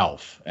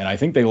Ralph, and I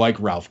think they like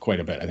Ralph quite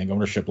a bit. I think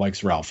ownership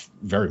likes Ralph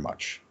very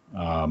much.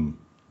 I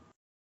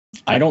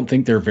don't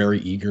think they're very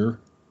eager.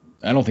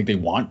 I don't think they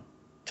want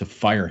to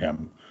fire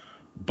him.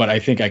 But I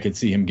think I could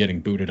see him getting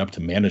booted up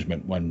to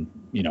management when,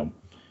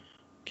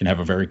 can have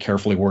a very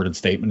carefully worded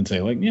statement and say,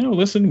 like,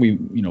 listen, we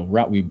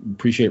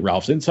appreciate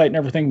Ralph's insight and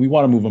everything. We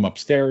want to move him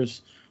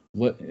upstairs.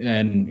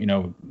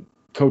 And,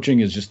 coaching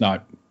is just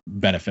not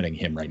benefiting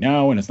him right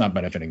now, and it's not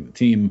benefiting the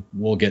team.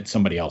 We'll get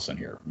somebody else in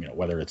here,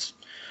 whether it's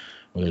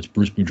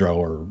Bruce Boudreau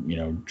or,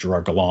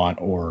 Gerard Gallant,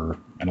 or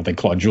I don't think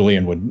Claude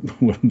Julien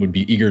would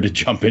be eager to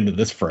jump into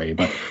this fray,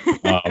 but,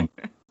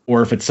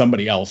 or if it's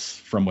somebody else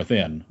from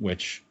within,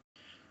 which,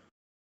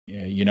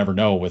 you never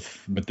know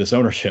with this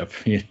ownership.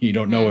 You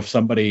don't know if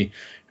somebody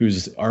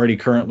who's already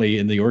currently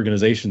in the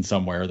organization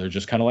somewhere, they're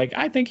just kind of like,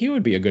 I think he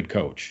would be a good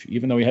coach,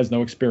 even though he has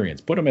no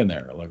experience. Put him in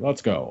there. Like,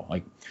 let's go.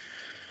 Like,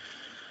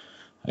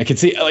 I can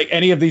see, like,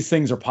 any of these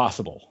things are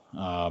possible.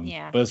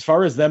 But as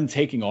far as them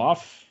taking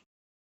off,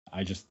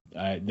 I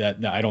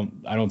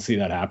don't see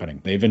that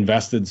happening. They've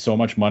invested so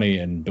much money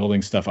in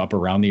building stuff up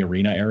around the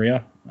arena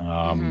area.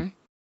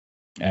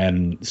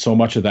 And so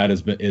much of that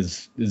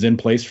is in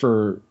place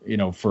for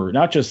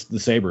not just the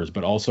Sabres,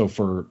 but also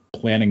for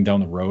planning down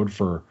the road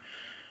for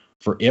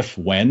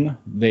when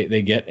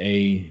they get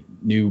a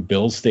new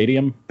Bills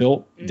stadium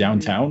built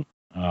downtown.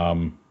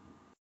 And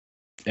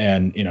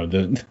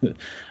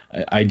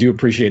I do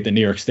appreciate that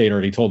New York State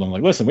already told them,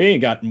 like, listen, we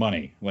ain't got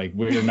money. Like,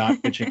 we're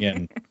not pitching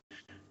in.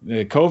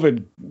 The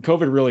COVID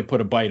really put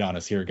a bite on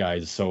us here,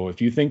 guys. So if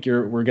you think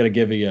we're going to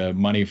give you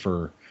money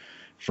for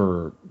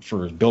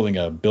building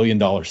a $1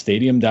 billion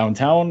stadium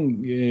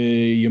downtown,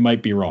 you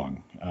might be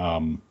wrong.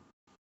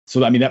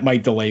 So I mean, that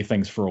might delay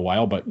things for a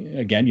while, but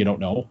again, you don't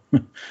know.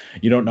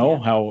 You don't know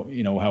how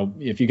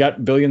if you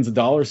got billions of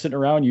dollars sitting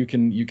around, you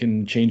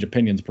can change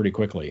opinions pretty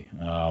quickly.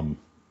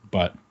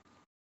 But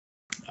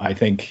I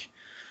think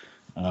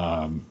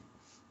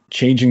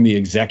changing the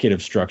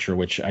executive structure,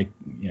 which I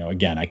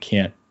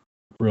can't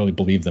really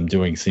believe them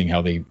doing, seeing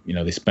how they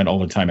spent all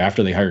the time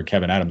after they hired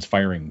Kevin Adams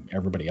firing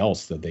everybody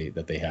else that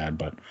they had,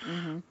 but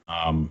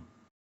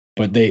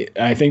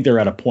I think they're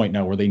at a point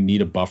now where they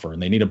need a buffer,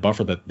 and they need a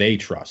buffer that they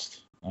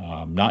trust,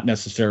 not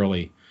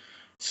necessarily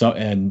So,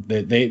 and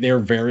they're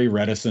very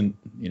reticent.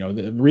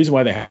 The reason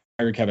why they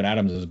hired Kevin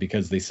Adams is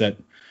because they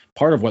said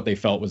part of what they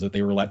felt was that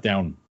they were let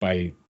down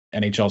by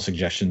NHL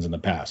suggestions in the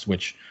past,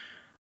 which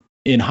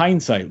in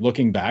hindsight,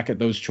 looking back at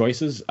those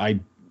choices, hey,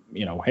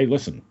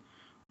 listen,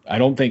 I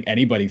don't think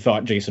anybody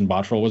thought Jason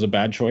Botterill was a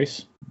bad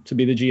choice to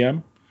be the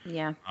GM.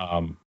 Yeah.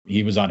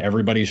 He was on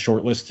everybody's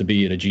short list to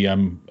be a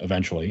GM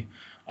eventually.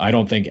 I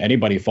don't think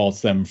anybody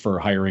faults them for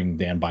hiring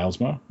Dan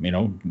Bylsma.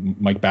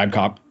 Mike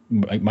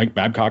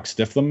Babcock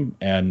stiffed them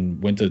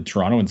and went to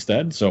Toronto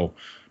instead. So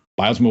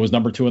Bylsma was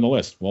number 2 on the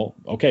list. Well,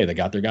 okay, they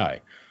got their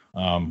guy.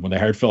 When they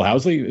hired Phil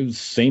Housley, it was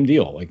the same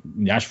deal. Like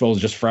Nashville was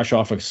just fresh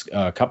off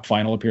a Cup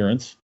final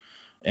appearance,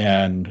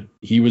 and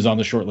he was on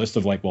the short list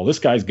of like, well, this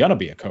guy's gonna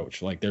be a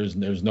coach. Like there's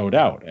no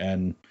doubt.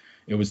 And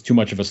it was too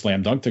much of a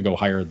slam dunk to go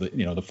hire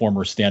the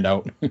former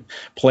standout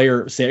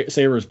player,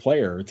 Sabres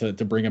player,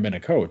 to bring him in a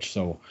coach.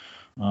 So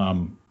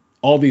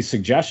all these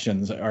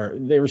suggestions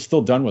they were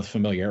still done with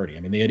familiarity.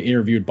 I mean, they had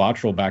interviewed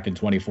Botterill back in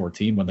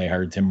 2014 when they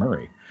hired Tim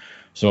Murray.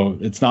 So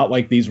it's not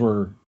like these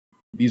were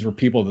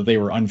people that they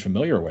were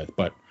unfamiliar with,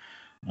 but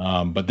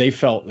they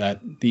felt that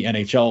the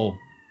NHL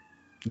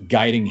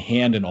guiding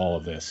hand in all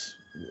of this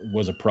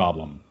was a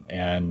problem.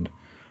 And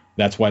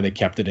that's why they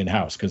kept it in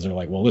house, because they're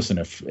like, well, listen,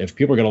 if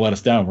people are going to let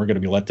us down, we're going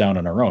to be let down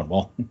on our own.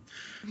 Well,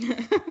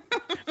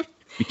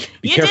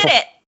 be careful.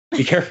 Did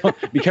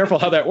it. Be careful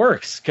how that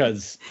works,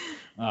 because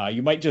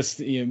you might just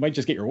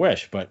get your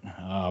wish. But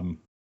I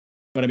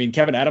mean,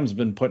 Kevin Adams has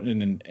been put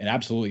in an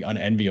absolutely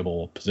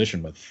unenviable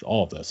position with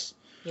all of this.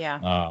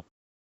 Yeah.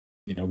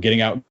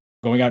 Going out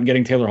and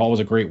getting Taylor Hall was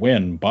a great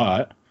win,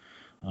 but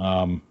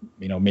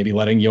maybe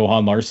letting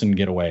Johan Larsson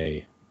get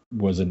away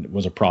was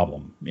a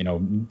problem.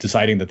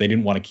 Deciding that they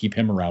didn't want to keep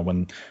him around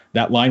when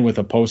that line with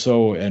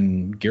Oposo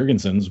and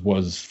Girgensons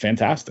was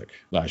fantastic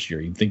last year.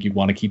 You'd think you'd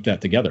want to keep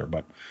that together,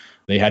 but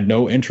they had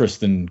no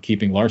interest in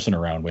keeping Larsson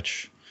around,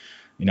 which,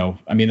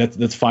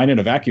 that's fine in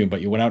a vacuum,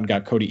 but you went out and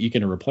got Cody Eakin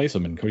to replace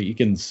him, and Cody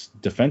Eakin's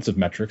defensive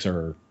metrics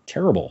are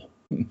terrible.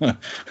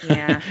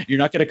 Yeah. You're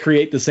not going to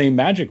create the same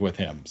magic with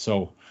him.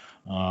 So,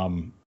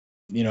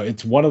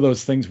 it's one of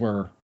those things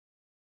where,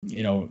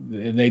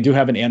 they do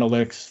have an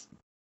analytics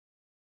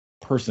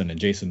person in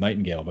Jason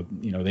Nightingale, but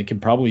they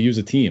could probably use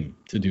a team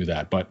to do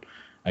that. But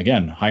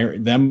again,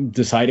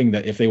 deciding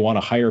that if they want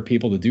to hire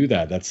people to do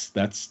that,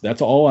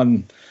 that's all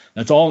on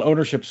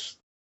ownership's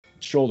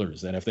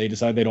shoulders. And if they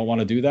decide they don't want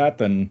to do that,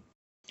 then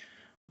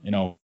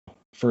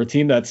for a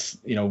team that's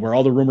where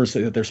all the rumors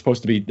say that they're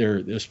supposed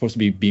to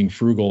be being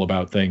frugal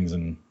about things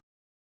and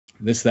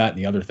this, that, and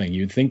the other thing,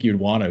 you'd think you'd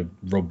want a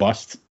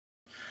robust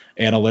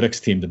analytics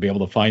team to be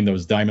able to find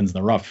those diamonds in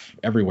the rough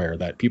everywhere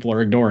that people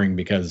are ignoring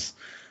because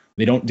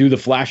they don't do the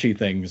flashy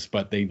things,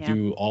 but they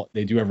do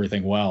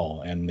everything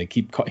well, and they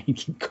keep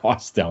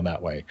costs down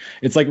that way.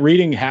 It's like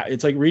reading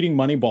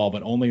Moneyball,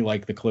 but only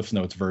like the Cliffs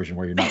Notes version,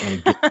 where you're not really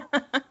getting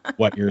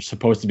what you're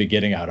supposed to be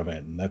getting out of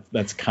it. And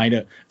that's kind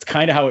of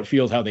how it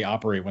feels, how they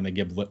operate when they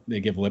give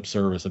lip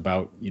service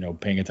about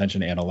paying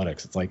attention to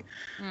analytics. It's like,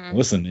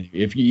 listen,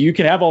 if you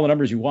can have all the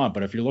numbers you want,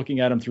 but if you're looking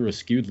at them through a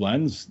skewed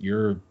lens,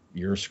 you're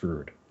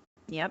screwed.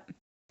 Yep.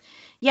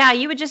 Yeah,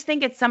 you would just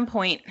think at some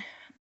point,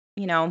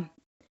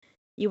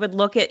 you would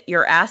look at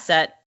your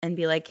asset and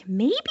be like,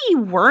 maybe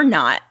we're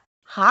not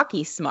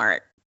hockey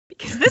smart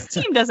because this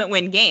team doesn't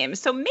win games.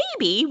 So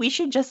maybe we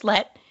should just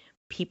let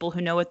people who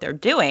know what they're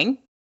doing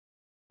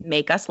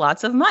make us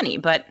lots of money.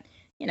 But,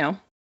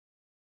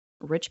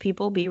 rich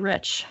people be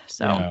rich.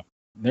 So yeah.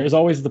 There's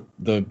always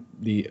the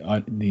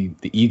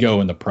ego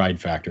and the pride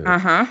factor.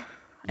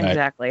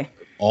 Exactly.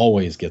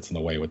 Always gets in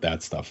the way with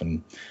that stuff.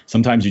 And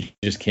sometimes you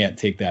just can't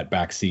take that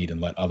back seat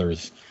and let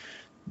others,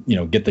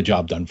 get the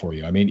job done for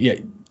you. I mean, yeah,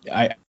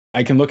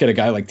 I can look at a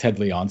guy like Ted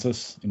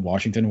Leonsis in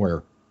Washington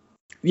where,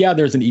 yeah,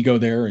 there's an ego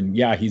there, and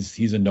yeah,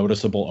 he's a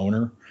noticeable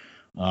owner,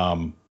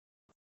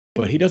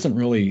 but he doesn't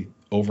really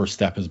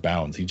overstep his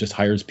bounds. He just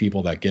hires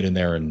people that get in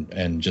there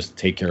and just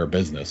take care of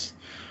business,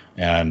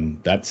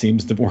 and that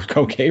seems to work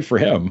okay for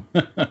him.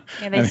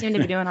 Yeah, they seem to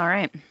be doing all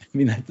right.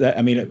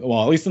 I mean,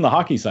 well, at least on the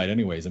hockey side,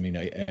 anyways. I mean,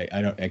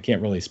 I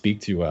can't really speak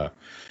to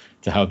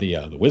how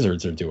the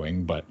Wizards are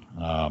doing, but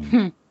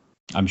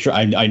I'm sure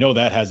I know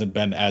that hasn't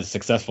been as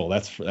successful.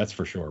 That's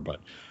for sure. But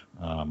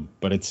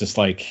it's just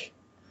like,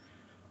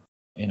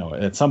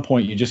 at some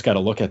point you just got to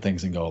look at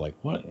things and go like,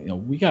 what,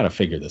 we got to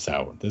figure this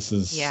out. This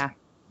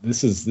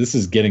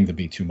is getting to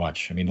be too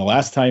much. I mean, the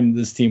last time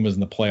this team was in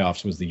the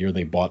playoffs was the year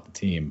they bought the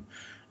team,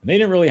 and they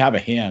didn't really have a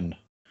hand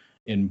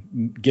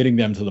in getting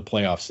them to the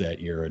playoffs that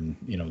year. And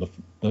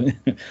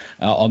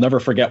I'll never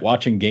forget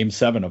watching Game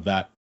 7 of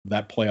that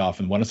playoff.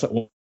 And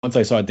once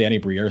I saw Danny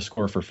Briere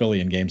score for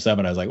Philly in Game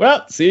 7, I was like,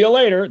 well, see you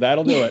later.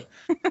 That'll do it.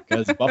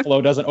 Because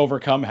Buffalo doesn't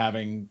overcome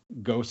having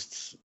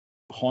ghosts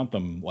haunt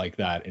them like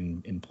that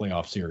in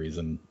playoff series.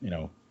 And,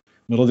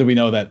 little did we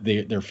know that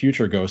their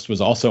future ghost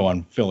was also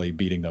on Philly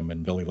beating them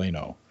in Billy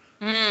Leno.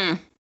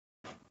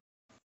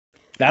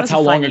 That's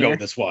how long ago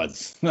this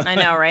was. I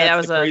know, right? That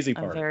was a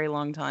a very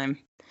long time.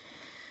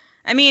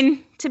 I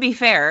mean, to be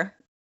fair,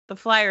 the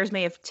Flyers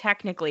may have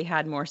technically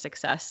had more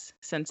success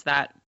since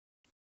that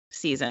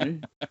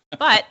season,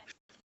 but,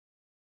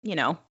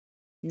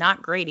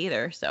 not great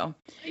either. So,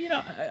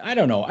 I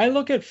don't know. I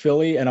look at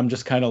Philly and I'm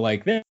just kind of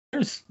like,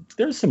 there's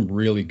some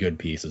really good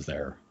pieces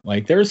there.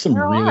 Like there's some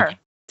really good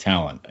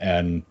talent,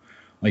 and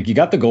like you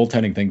got the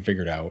goaltending thing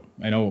figured out.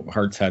 I know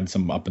Hart's had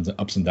some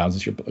ups and downs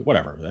this year, but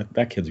whatever.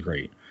 That kid's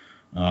great.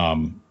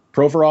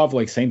 Provorov,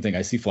 like same thing.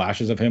 I see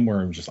flashes of him where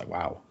I'm just like,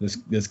 wow,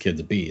 this kid's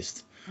a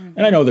beast. Mm-hmm.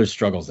 And I know there's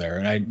struggles there,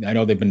 and I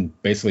know they've been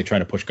basically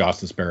trying to push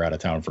Gostisbehere out of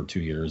town for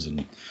 2 years,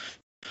 and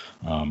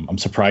I'm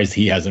surprised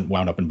he hasn't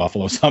wound up in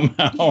Buffalo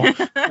somehow.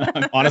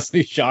 I'm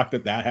honestly shocked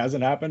that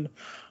hasn't happened.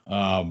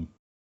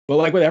 But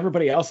like with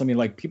everybody else, I mean,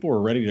 like people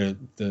were ready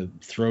to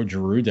throw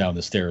Giroux down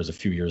the stairs a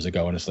few years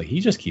ago, and it's like he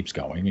just keeps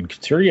going. I mean,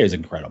 Couturier is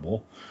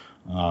incredible.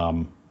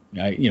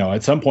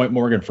 At some point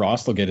Morgan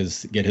Frost will get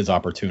his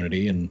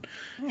opportunity and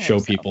show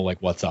people like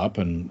what's up.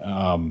 And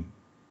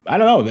I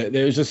don't know.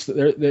 There's just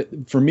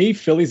for me,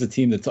 Philly's a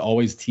team that's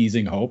always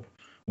teasing hope,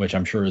 which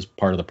I'm sure is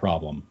part of the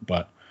problem.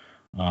 But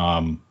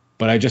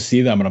I just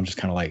see them and I'm just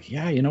kind of like,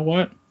 yeah, you know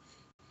what?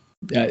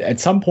 At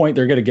some point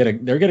they're gonna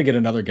get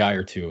another guy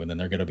or two, and then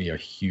they're gonna be a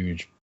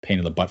huge pain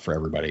in the butt for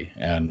everybody.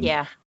 And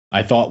yeah.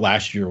 I thought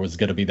last year was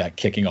going to be that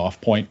kicking off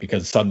point,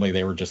 because suddenly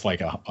they were just like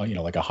a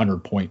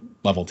 100-point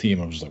level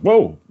team. I was just like,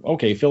 whoa,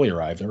 okay, Philly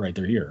arrived. All right,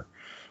 they're here.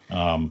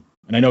 And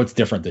I know it's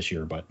different this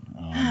year, but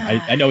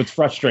I know it's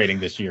frustrating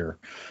this year.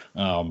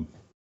 But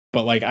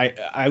like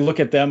I look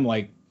at them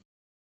like,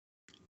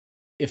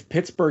 if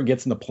Pittsburgh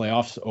gets in the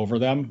playoffs over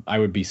them, I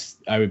would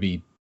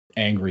be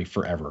angry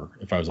forever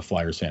if I was a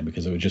Flyers fan,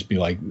 because it would just be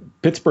like,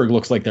 Pittsburgh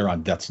looks like they're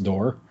on death's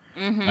door.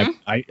 Mm-hmm.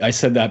 I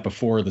said that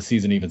before the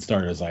season even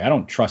started. I was like, I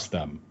don't trust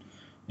them.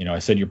 I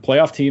said your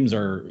playoff teams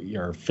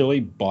are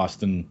Philly,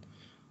 Boston,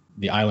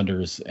 the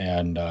Islanders,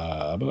 and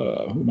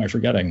who am I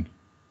forgetting?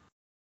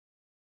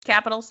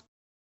 Capitals.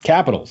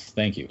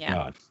 Thank you.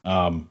 Yeah.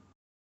 God.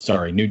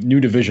 Sorry, new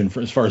division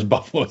for as far as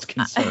Buffalo is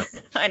concerned.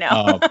 I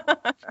know.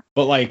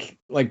 But like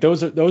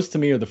those to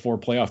me are the 4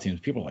 playoff teams.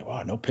 People are like,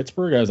 wow, no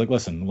Pittsburgh. I was like,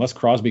 listen, unless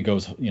Crosby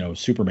goes,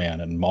 Superman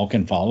and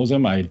Malkin follows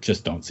him, I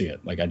just don't see it.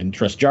 Like I didn't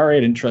trust Jarry.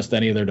 I didn't trust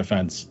any of their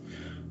defense.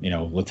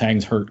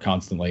 Letang's hurt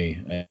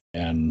constantly,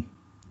 and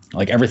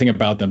like everything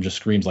about them just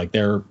screams like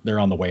they're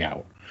on the way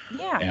out.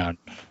 Yeah.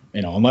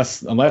 And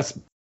unless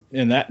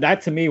and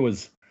that to me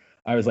was,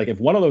 I was like, if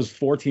one of those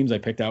 4 teams I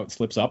picked out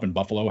slips up and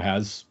Buffalo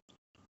has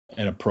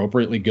an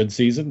appropriately good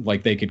season,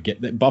 like they could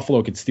get,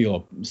 Buffalo could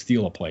steal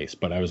a place.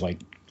 But I was like,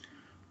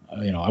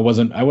 I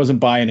wasn't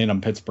buying in on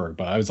Pittsburgh,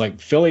 but I was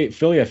like, Philly.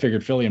 I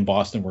figured Philly and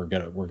Boston were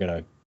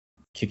gonna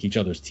kick each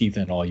other's teeth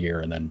in all year,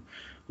 and then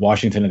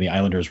Washington and the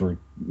Islanders were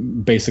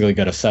basically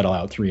gonna settle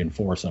out 3 and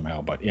 4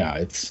 somehow. But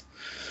yeah,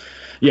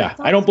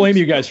 I don't blame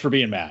you guys for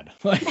being mad.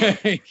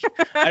 I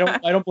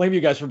don't blame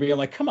you guys for being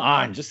like, come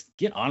on, just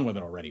get on with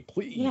it already,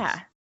 please. Yeah.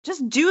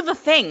 Just do the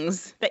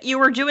things that you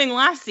were doing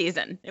last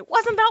season. It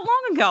wasn't that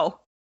long ago.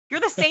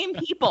 You're the same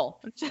people.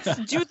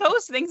 Just do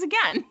those things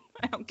again.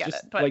 I don't get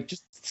it. But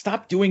just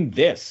stop doing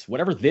this.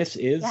 Whatever this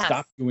is, yes.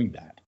 Stop doing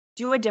that.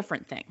 Do a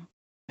different thing.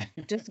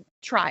 Just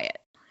try it.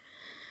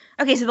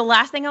 Okay, so the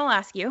last thing I'll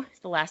ask you is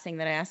the last thing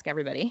that I ask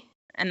everybody.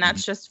 And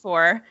that's just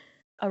for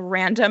a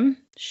random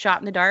shot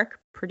in the dark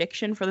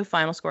prediction for the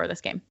final score of this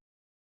game.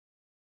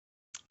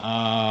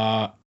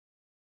 I'm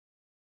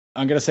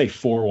going to say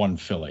 4-1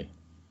 Philly.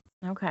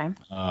 Okay.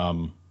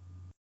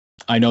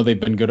 I know they've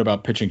been good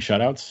about pitching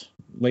shutouts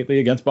lately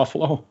against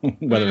Buffalo,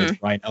 whether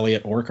it's Ryan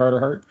Elliott or Carter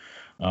Hart.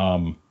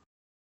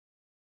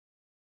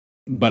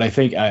 But I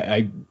think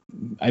I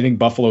think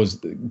Buffalo's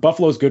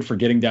good for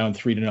getting down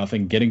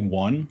 3-0, getting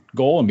one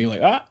goal and being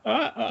like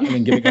and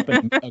then giving up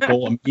a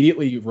goal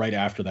immediately right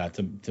after that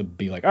to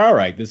be like, all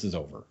right, this is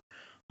over.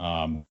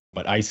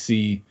 But I could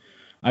see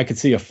a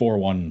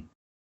 4-1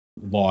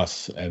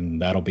 loss,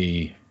 and that'll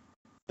be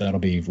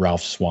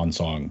Ralph's swan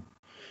song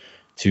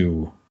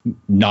to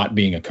not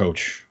being a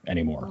coach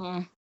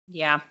anymore.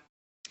 Yeah.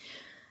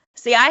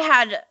 See, I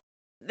had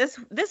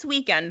this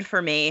weekend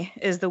for me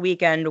is the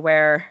weekend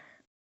where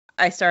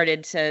I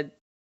started to,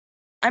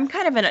 I'm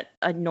kind of an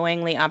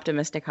annoyingly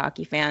optimistic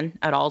hockey fan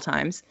at all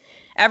times.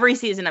 Every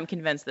season, I'm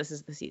convinced this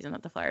is the season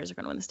that the Flyers are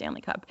going to win the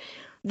Stanley Cup.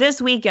 This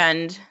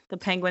weekend, the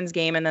Penguins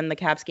game and then the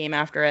Caps game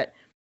after it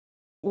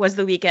was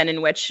the weekend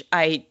in which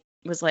I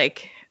was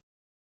like,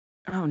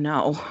 oh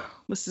no,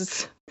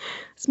 this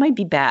might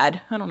be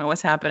bad. I don't know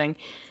what's happening.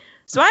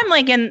 So I'm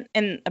like in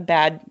a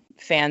bad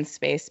fan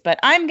space, but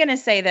I'm going to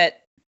say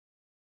that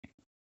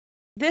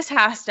this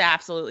has to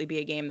absolutely be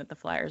a game that the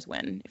Flyers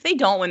win. If they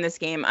don't win this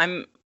game, I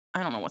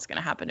don't know what's going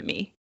to happen to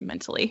me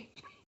mentally.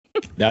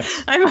 I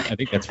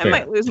think that's fair. I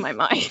might lose my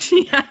mind.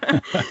 Yeah.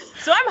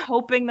 So I'm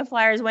hoping the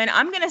Flyers win.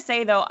 I'm going to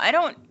say, though,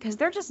 because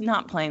they're just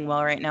not playing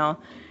well right now.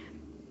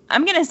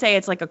 I'm going to say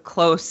it's like a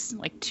close,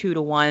 like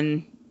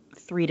 2-1,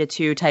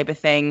 3-2 type of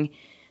thing,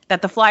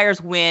 that the Flyers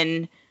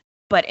win,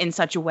 but in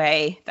such a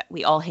way that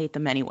we all hate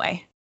them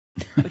anyway,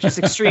 which is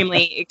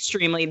extremely,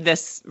 extremely,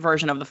 this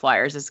version of the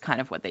Flyers is kind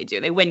of what they do.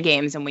 They win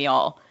games and we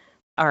all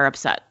are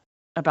upset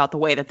about the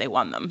way that they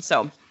won them.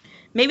 So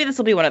maybe this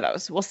will be one of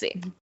those. We'll see.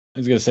 I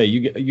was gonna say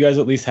you guys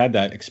at least had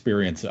that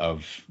experience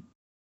of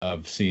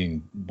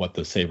seeing what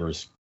the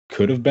Sabres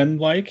could have been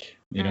like.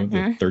 You know,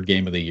 the third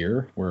game of the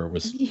year where it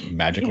was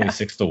magically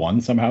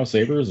 6-1 somehow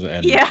Sabres,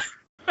 and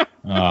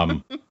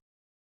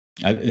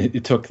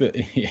it took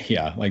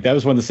like that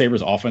was when the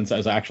Sabres offense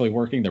was actually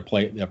working. Their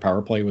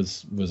power play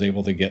was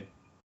able to get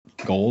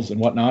goals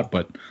and whatnot,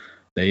 but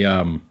they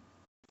I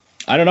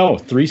don't know,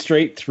 3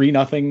 straight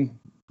 3-0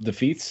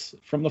 defeats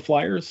from the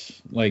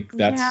Flyers. Like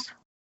that's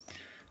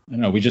I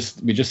don't know. We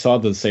just saw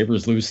the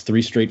Sabres lose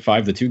 3 straight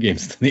 5-2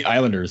 games to the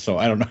Islanders. So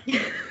I don't know.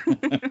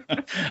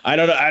 I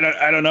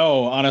don't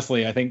know.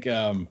 Honestly, I think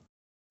I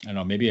don't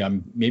know. Maybe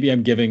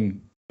I'm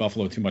giving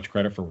Buffalo too much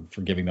credit for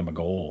giving them a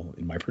goal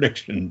in my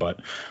prediction. But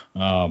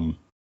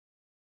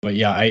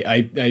yeah,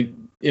 I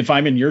if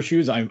I'm in your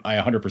shoes, I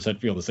 100%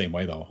 feel the same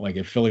way though. Like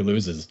if Philly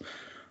loses,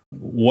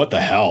 what the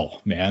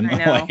hell, man?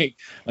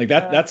 like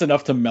that's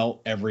enough to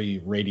melt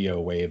every radio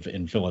wave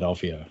in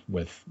Philadelphia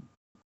with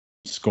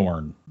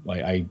scorn.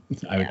 Like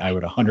I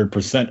would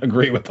 100%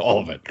 agree with all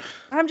of it.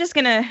 I'm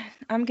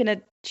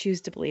gonna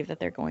choose to believe that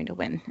they're going to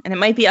win, and it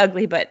might be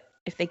ugly, but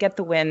if they get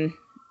the win,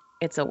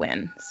 it's a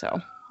win. So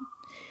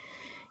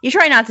you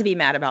try not to be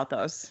mad about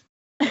those.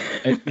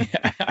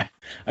 I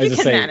was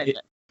just saying,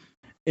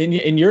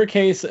 in your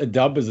case, a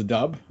dub is a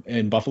dub.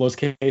 In Buffalo's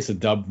case, a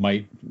dub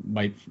might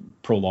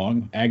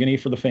prolong agony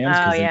for the fans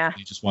because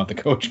they just want the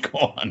coach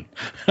gone.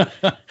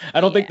 I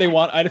don't think they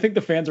want. I think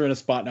the fans are in a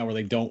spot now where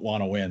they don't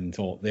want to win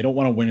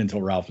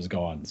until Ralph is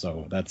gone.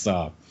 So that's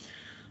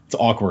it's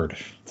awkward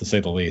to say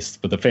the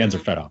least. But the fans are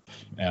fed up,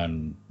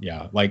 and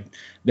like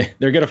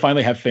they're gonna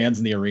finally have fans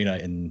in the arena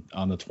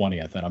on the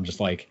 20th, and I'm just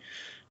like.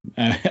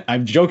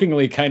 I'm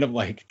jokingly kind of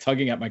like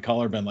tugging at my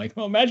collarbone, like,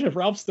 well, imagine if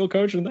Ralph's still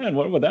coaching then.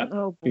 What would that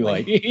be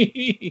like?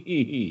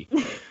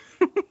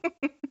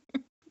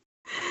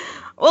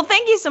 Well,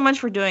 thank you so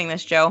much for doing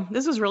this, Joe.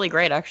 This was really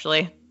great,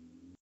 actually.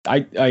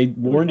 I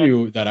warned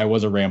you that I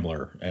was a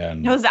rambler,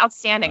 and it was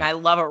outstanding. I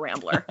love a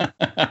rambler.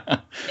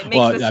 It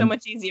makes this so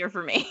much easier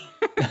for me.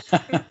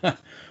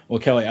 Well,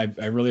 Kelly,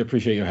 I really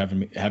appreciate you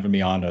having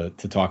me on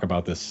to talk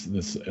about this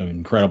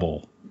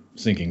incredible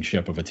sinking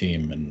ship of a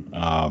team,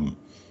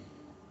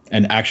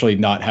 and actually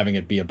not having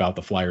it be about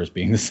the Flyers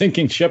being the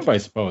sinking ship. I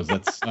suppose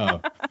that's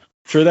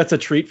sure that's a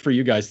treat for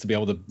you guys to be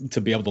able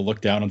to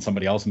look down on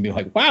somebody else and be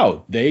like,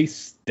 wow, they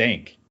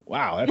stink.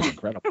 Wow, that's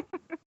incredible.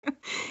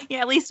 Yeah,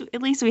 at least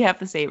we have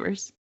the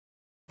Sabres.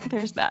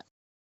 There's that.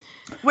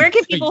 Where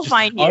can people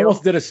find you? I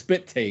almost did a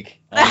spit take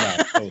on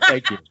that, so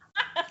thank you.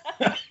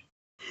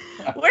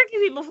 Where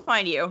can people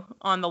find you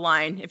on the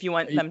line if you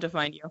want them to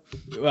find you?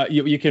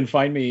 You can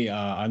find me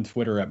on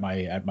Twitter at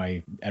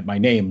my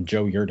name,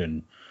 Joe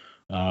Yerdon.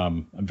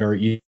 I'm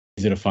very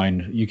easy to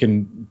find. You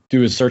can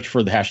do a search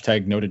for the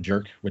hashtag Noted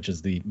Jerk, which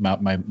is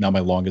my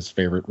longest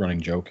favorite running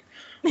joke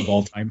of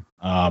all time.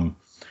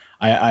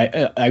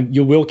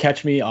 You will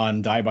catch me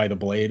on Die by the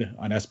Blade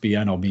on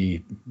SBN. I'll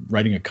be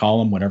writing a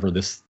column whenever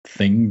this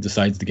thing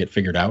decides to get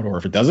figured out, or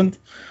if it doesn't.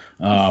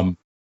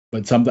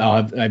 But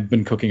I've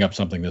been cooking up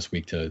something this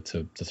week to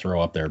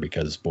throw up there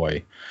because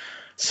boy,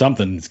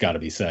 something's got to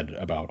be said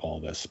about all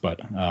this. But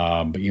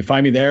you can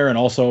find me there, and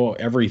also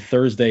every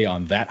Thursday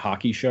on That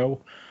Hockey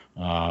Show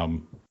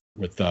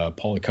with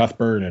Paulie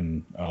Cuthbert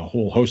and a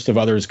whole host of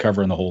others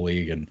covering the whole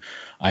league. And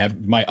I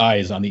have my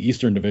eyes on the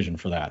Eastern Division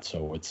for that.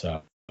 So it's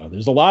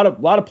there's a lot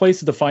of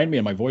places to find me,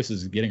 and my voice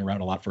is getting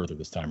around a lot further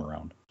this time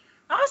around.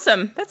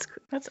 Awesome. That's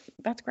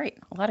great.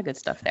 A lot of good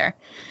stuff there.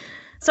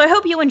 So I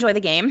hope you enjoy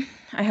the game.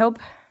 I hope,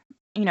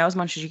 as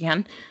much as you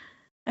can.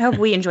 I hope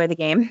we enjoy the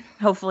game.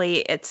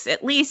 Hopefully it's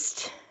at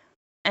least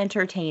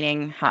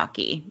entertaining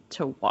hockey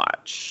to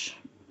watch.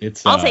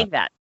 I'll take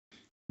that.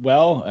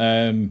 Well,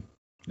 I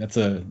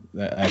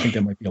think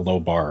that might be a low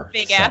bar.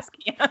 Big ask.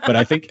 Yeah. But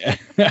I think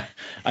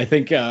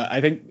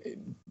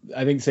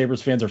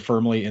Sabres fans are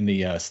firmly in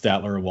the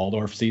Statler and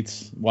Waldorf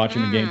seats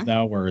watching the games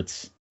now, where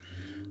it's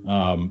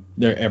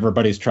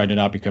everybody's trying to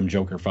not become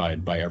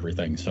Joker-fied by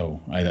everything.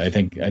 So I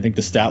think the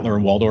Statler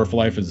and Waldorf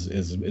life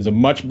is a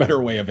much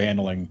better way of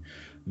handling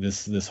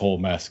this whole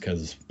mess,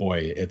 because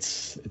boy,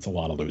 it's a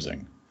lot of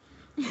losing.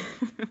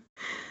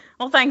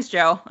 Well, thanks,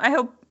 Joe. I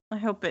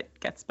hope it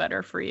gets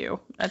better for you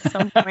at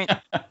some point.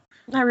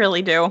 I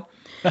really do.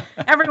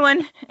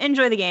 Everyone,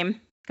 enjoy the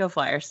game. Go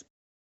Flyers.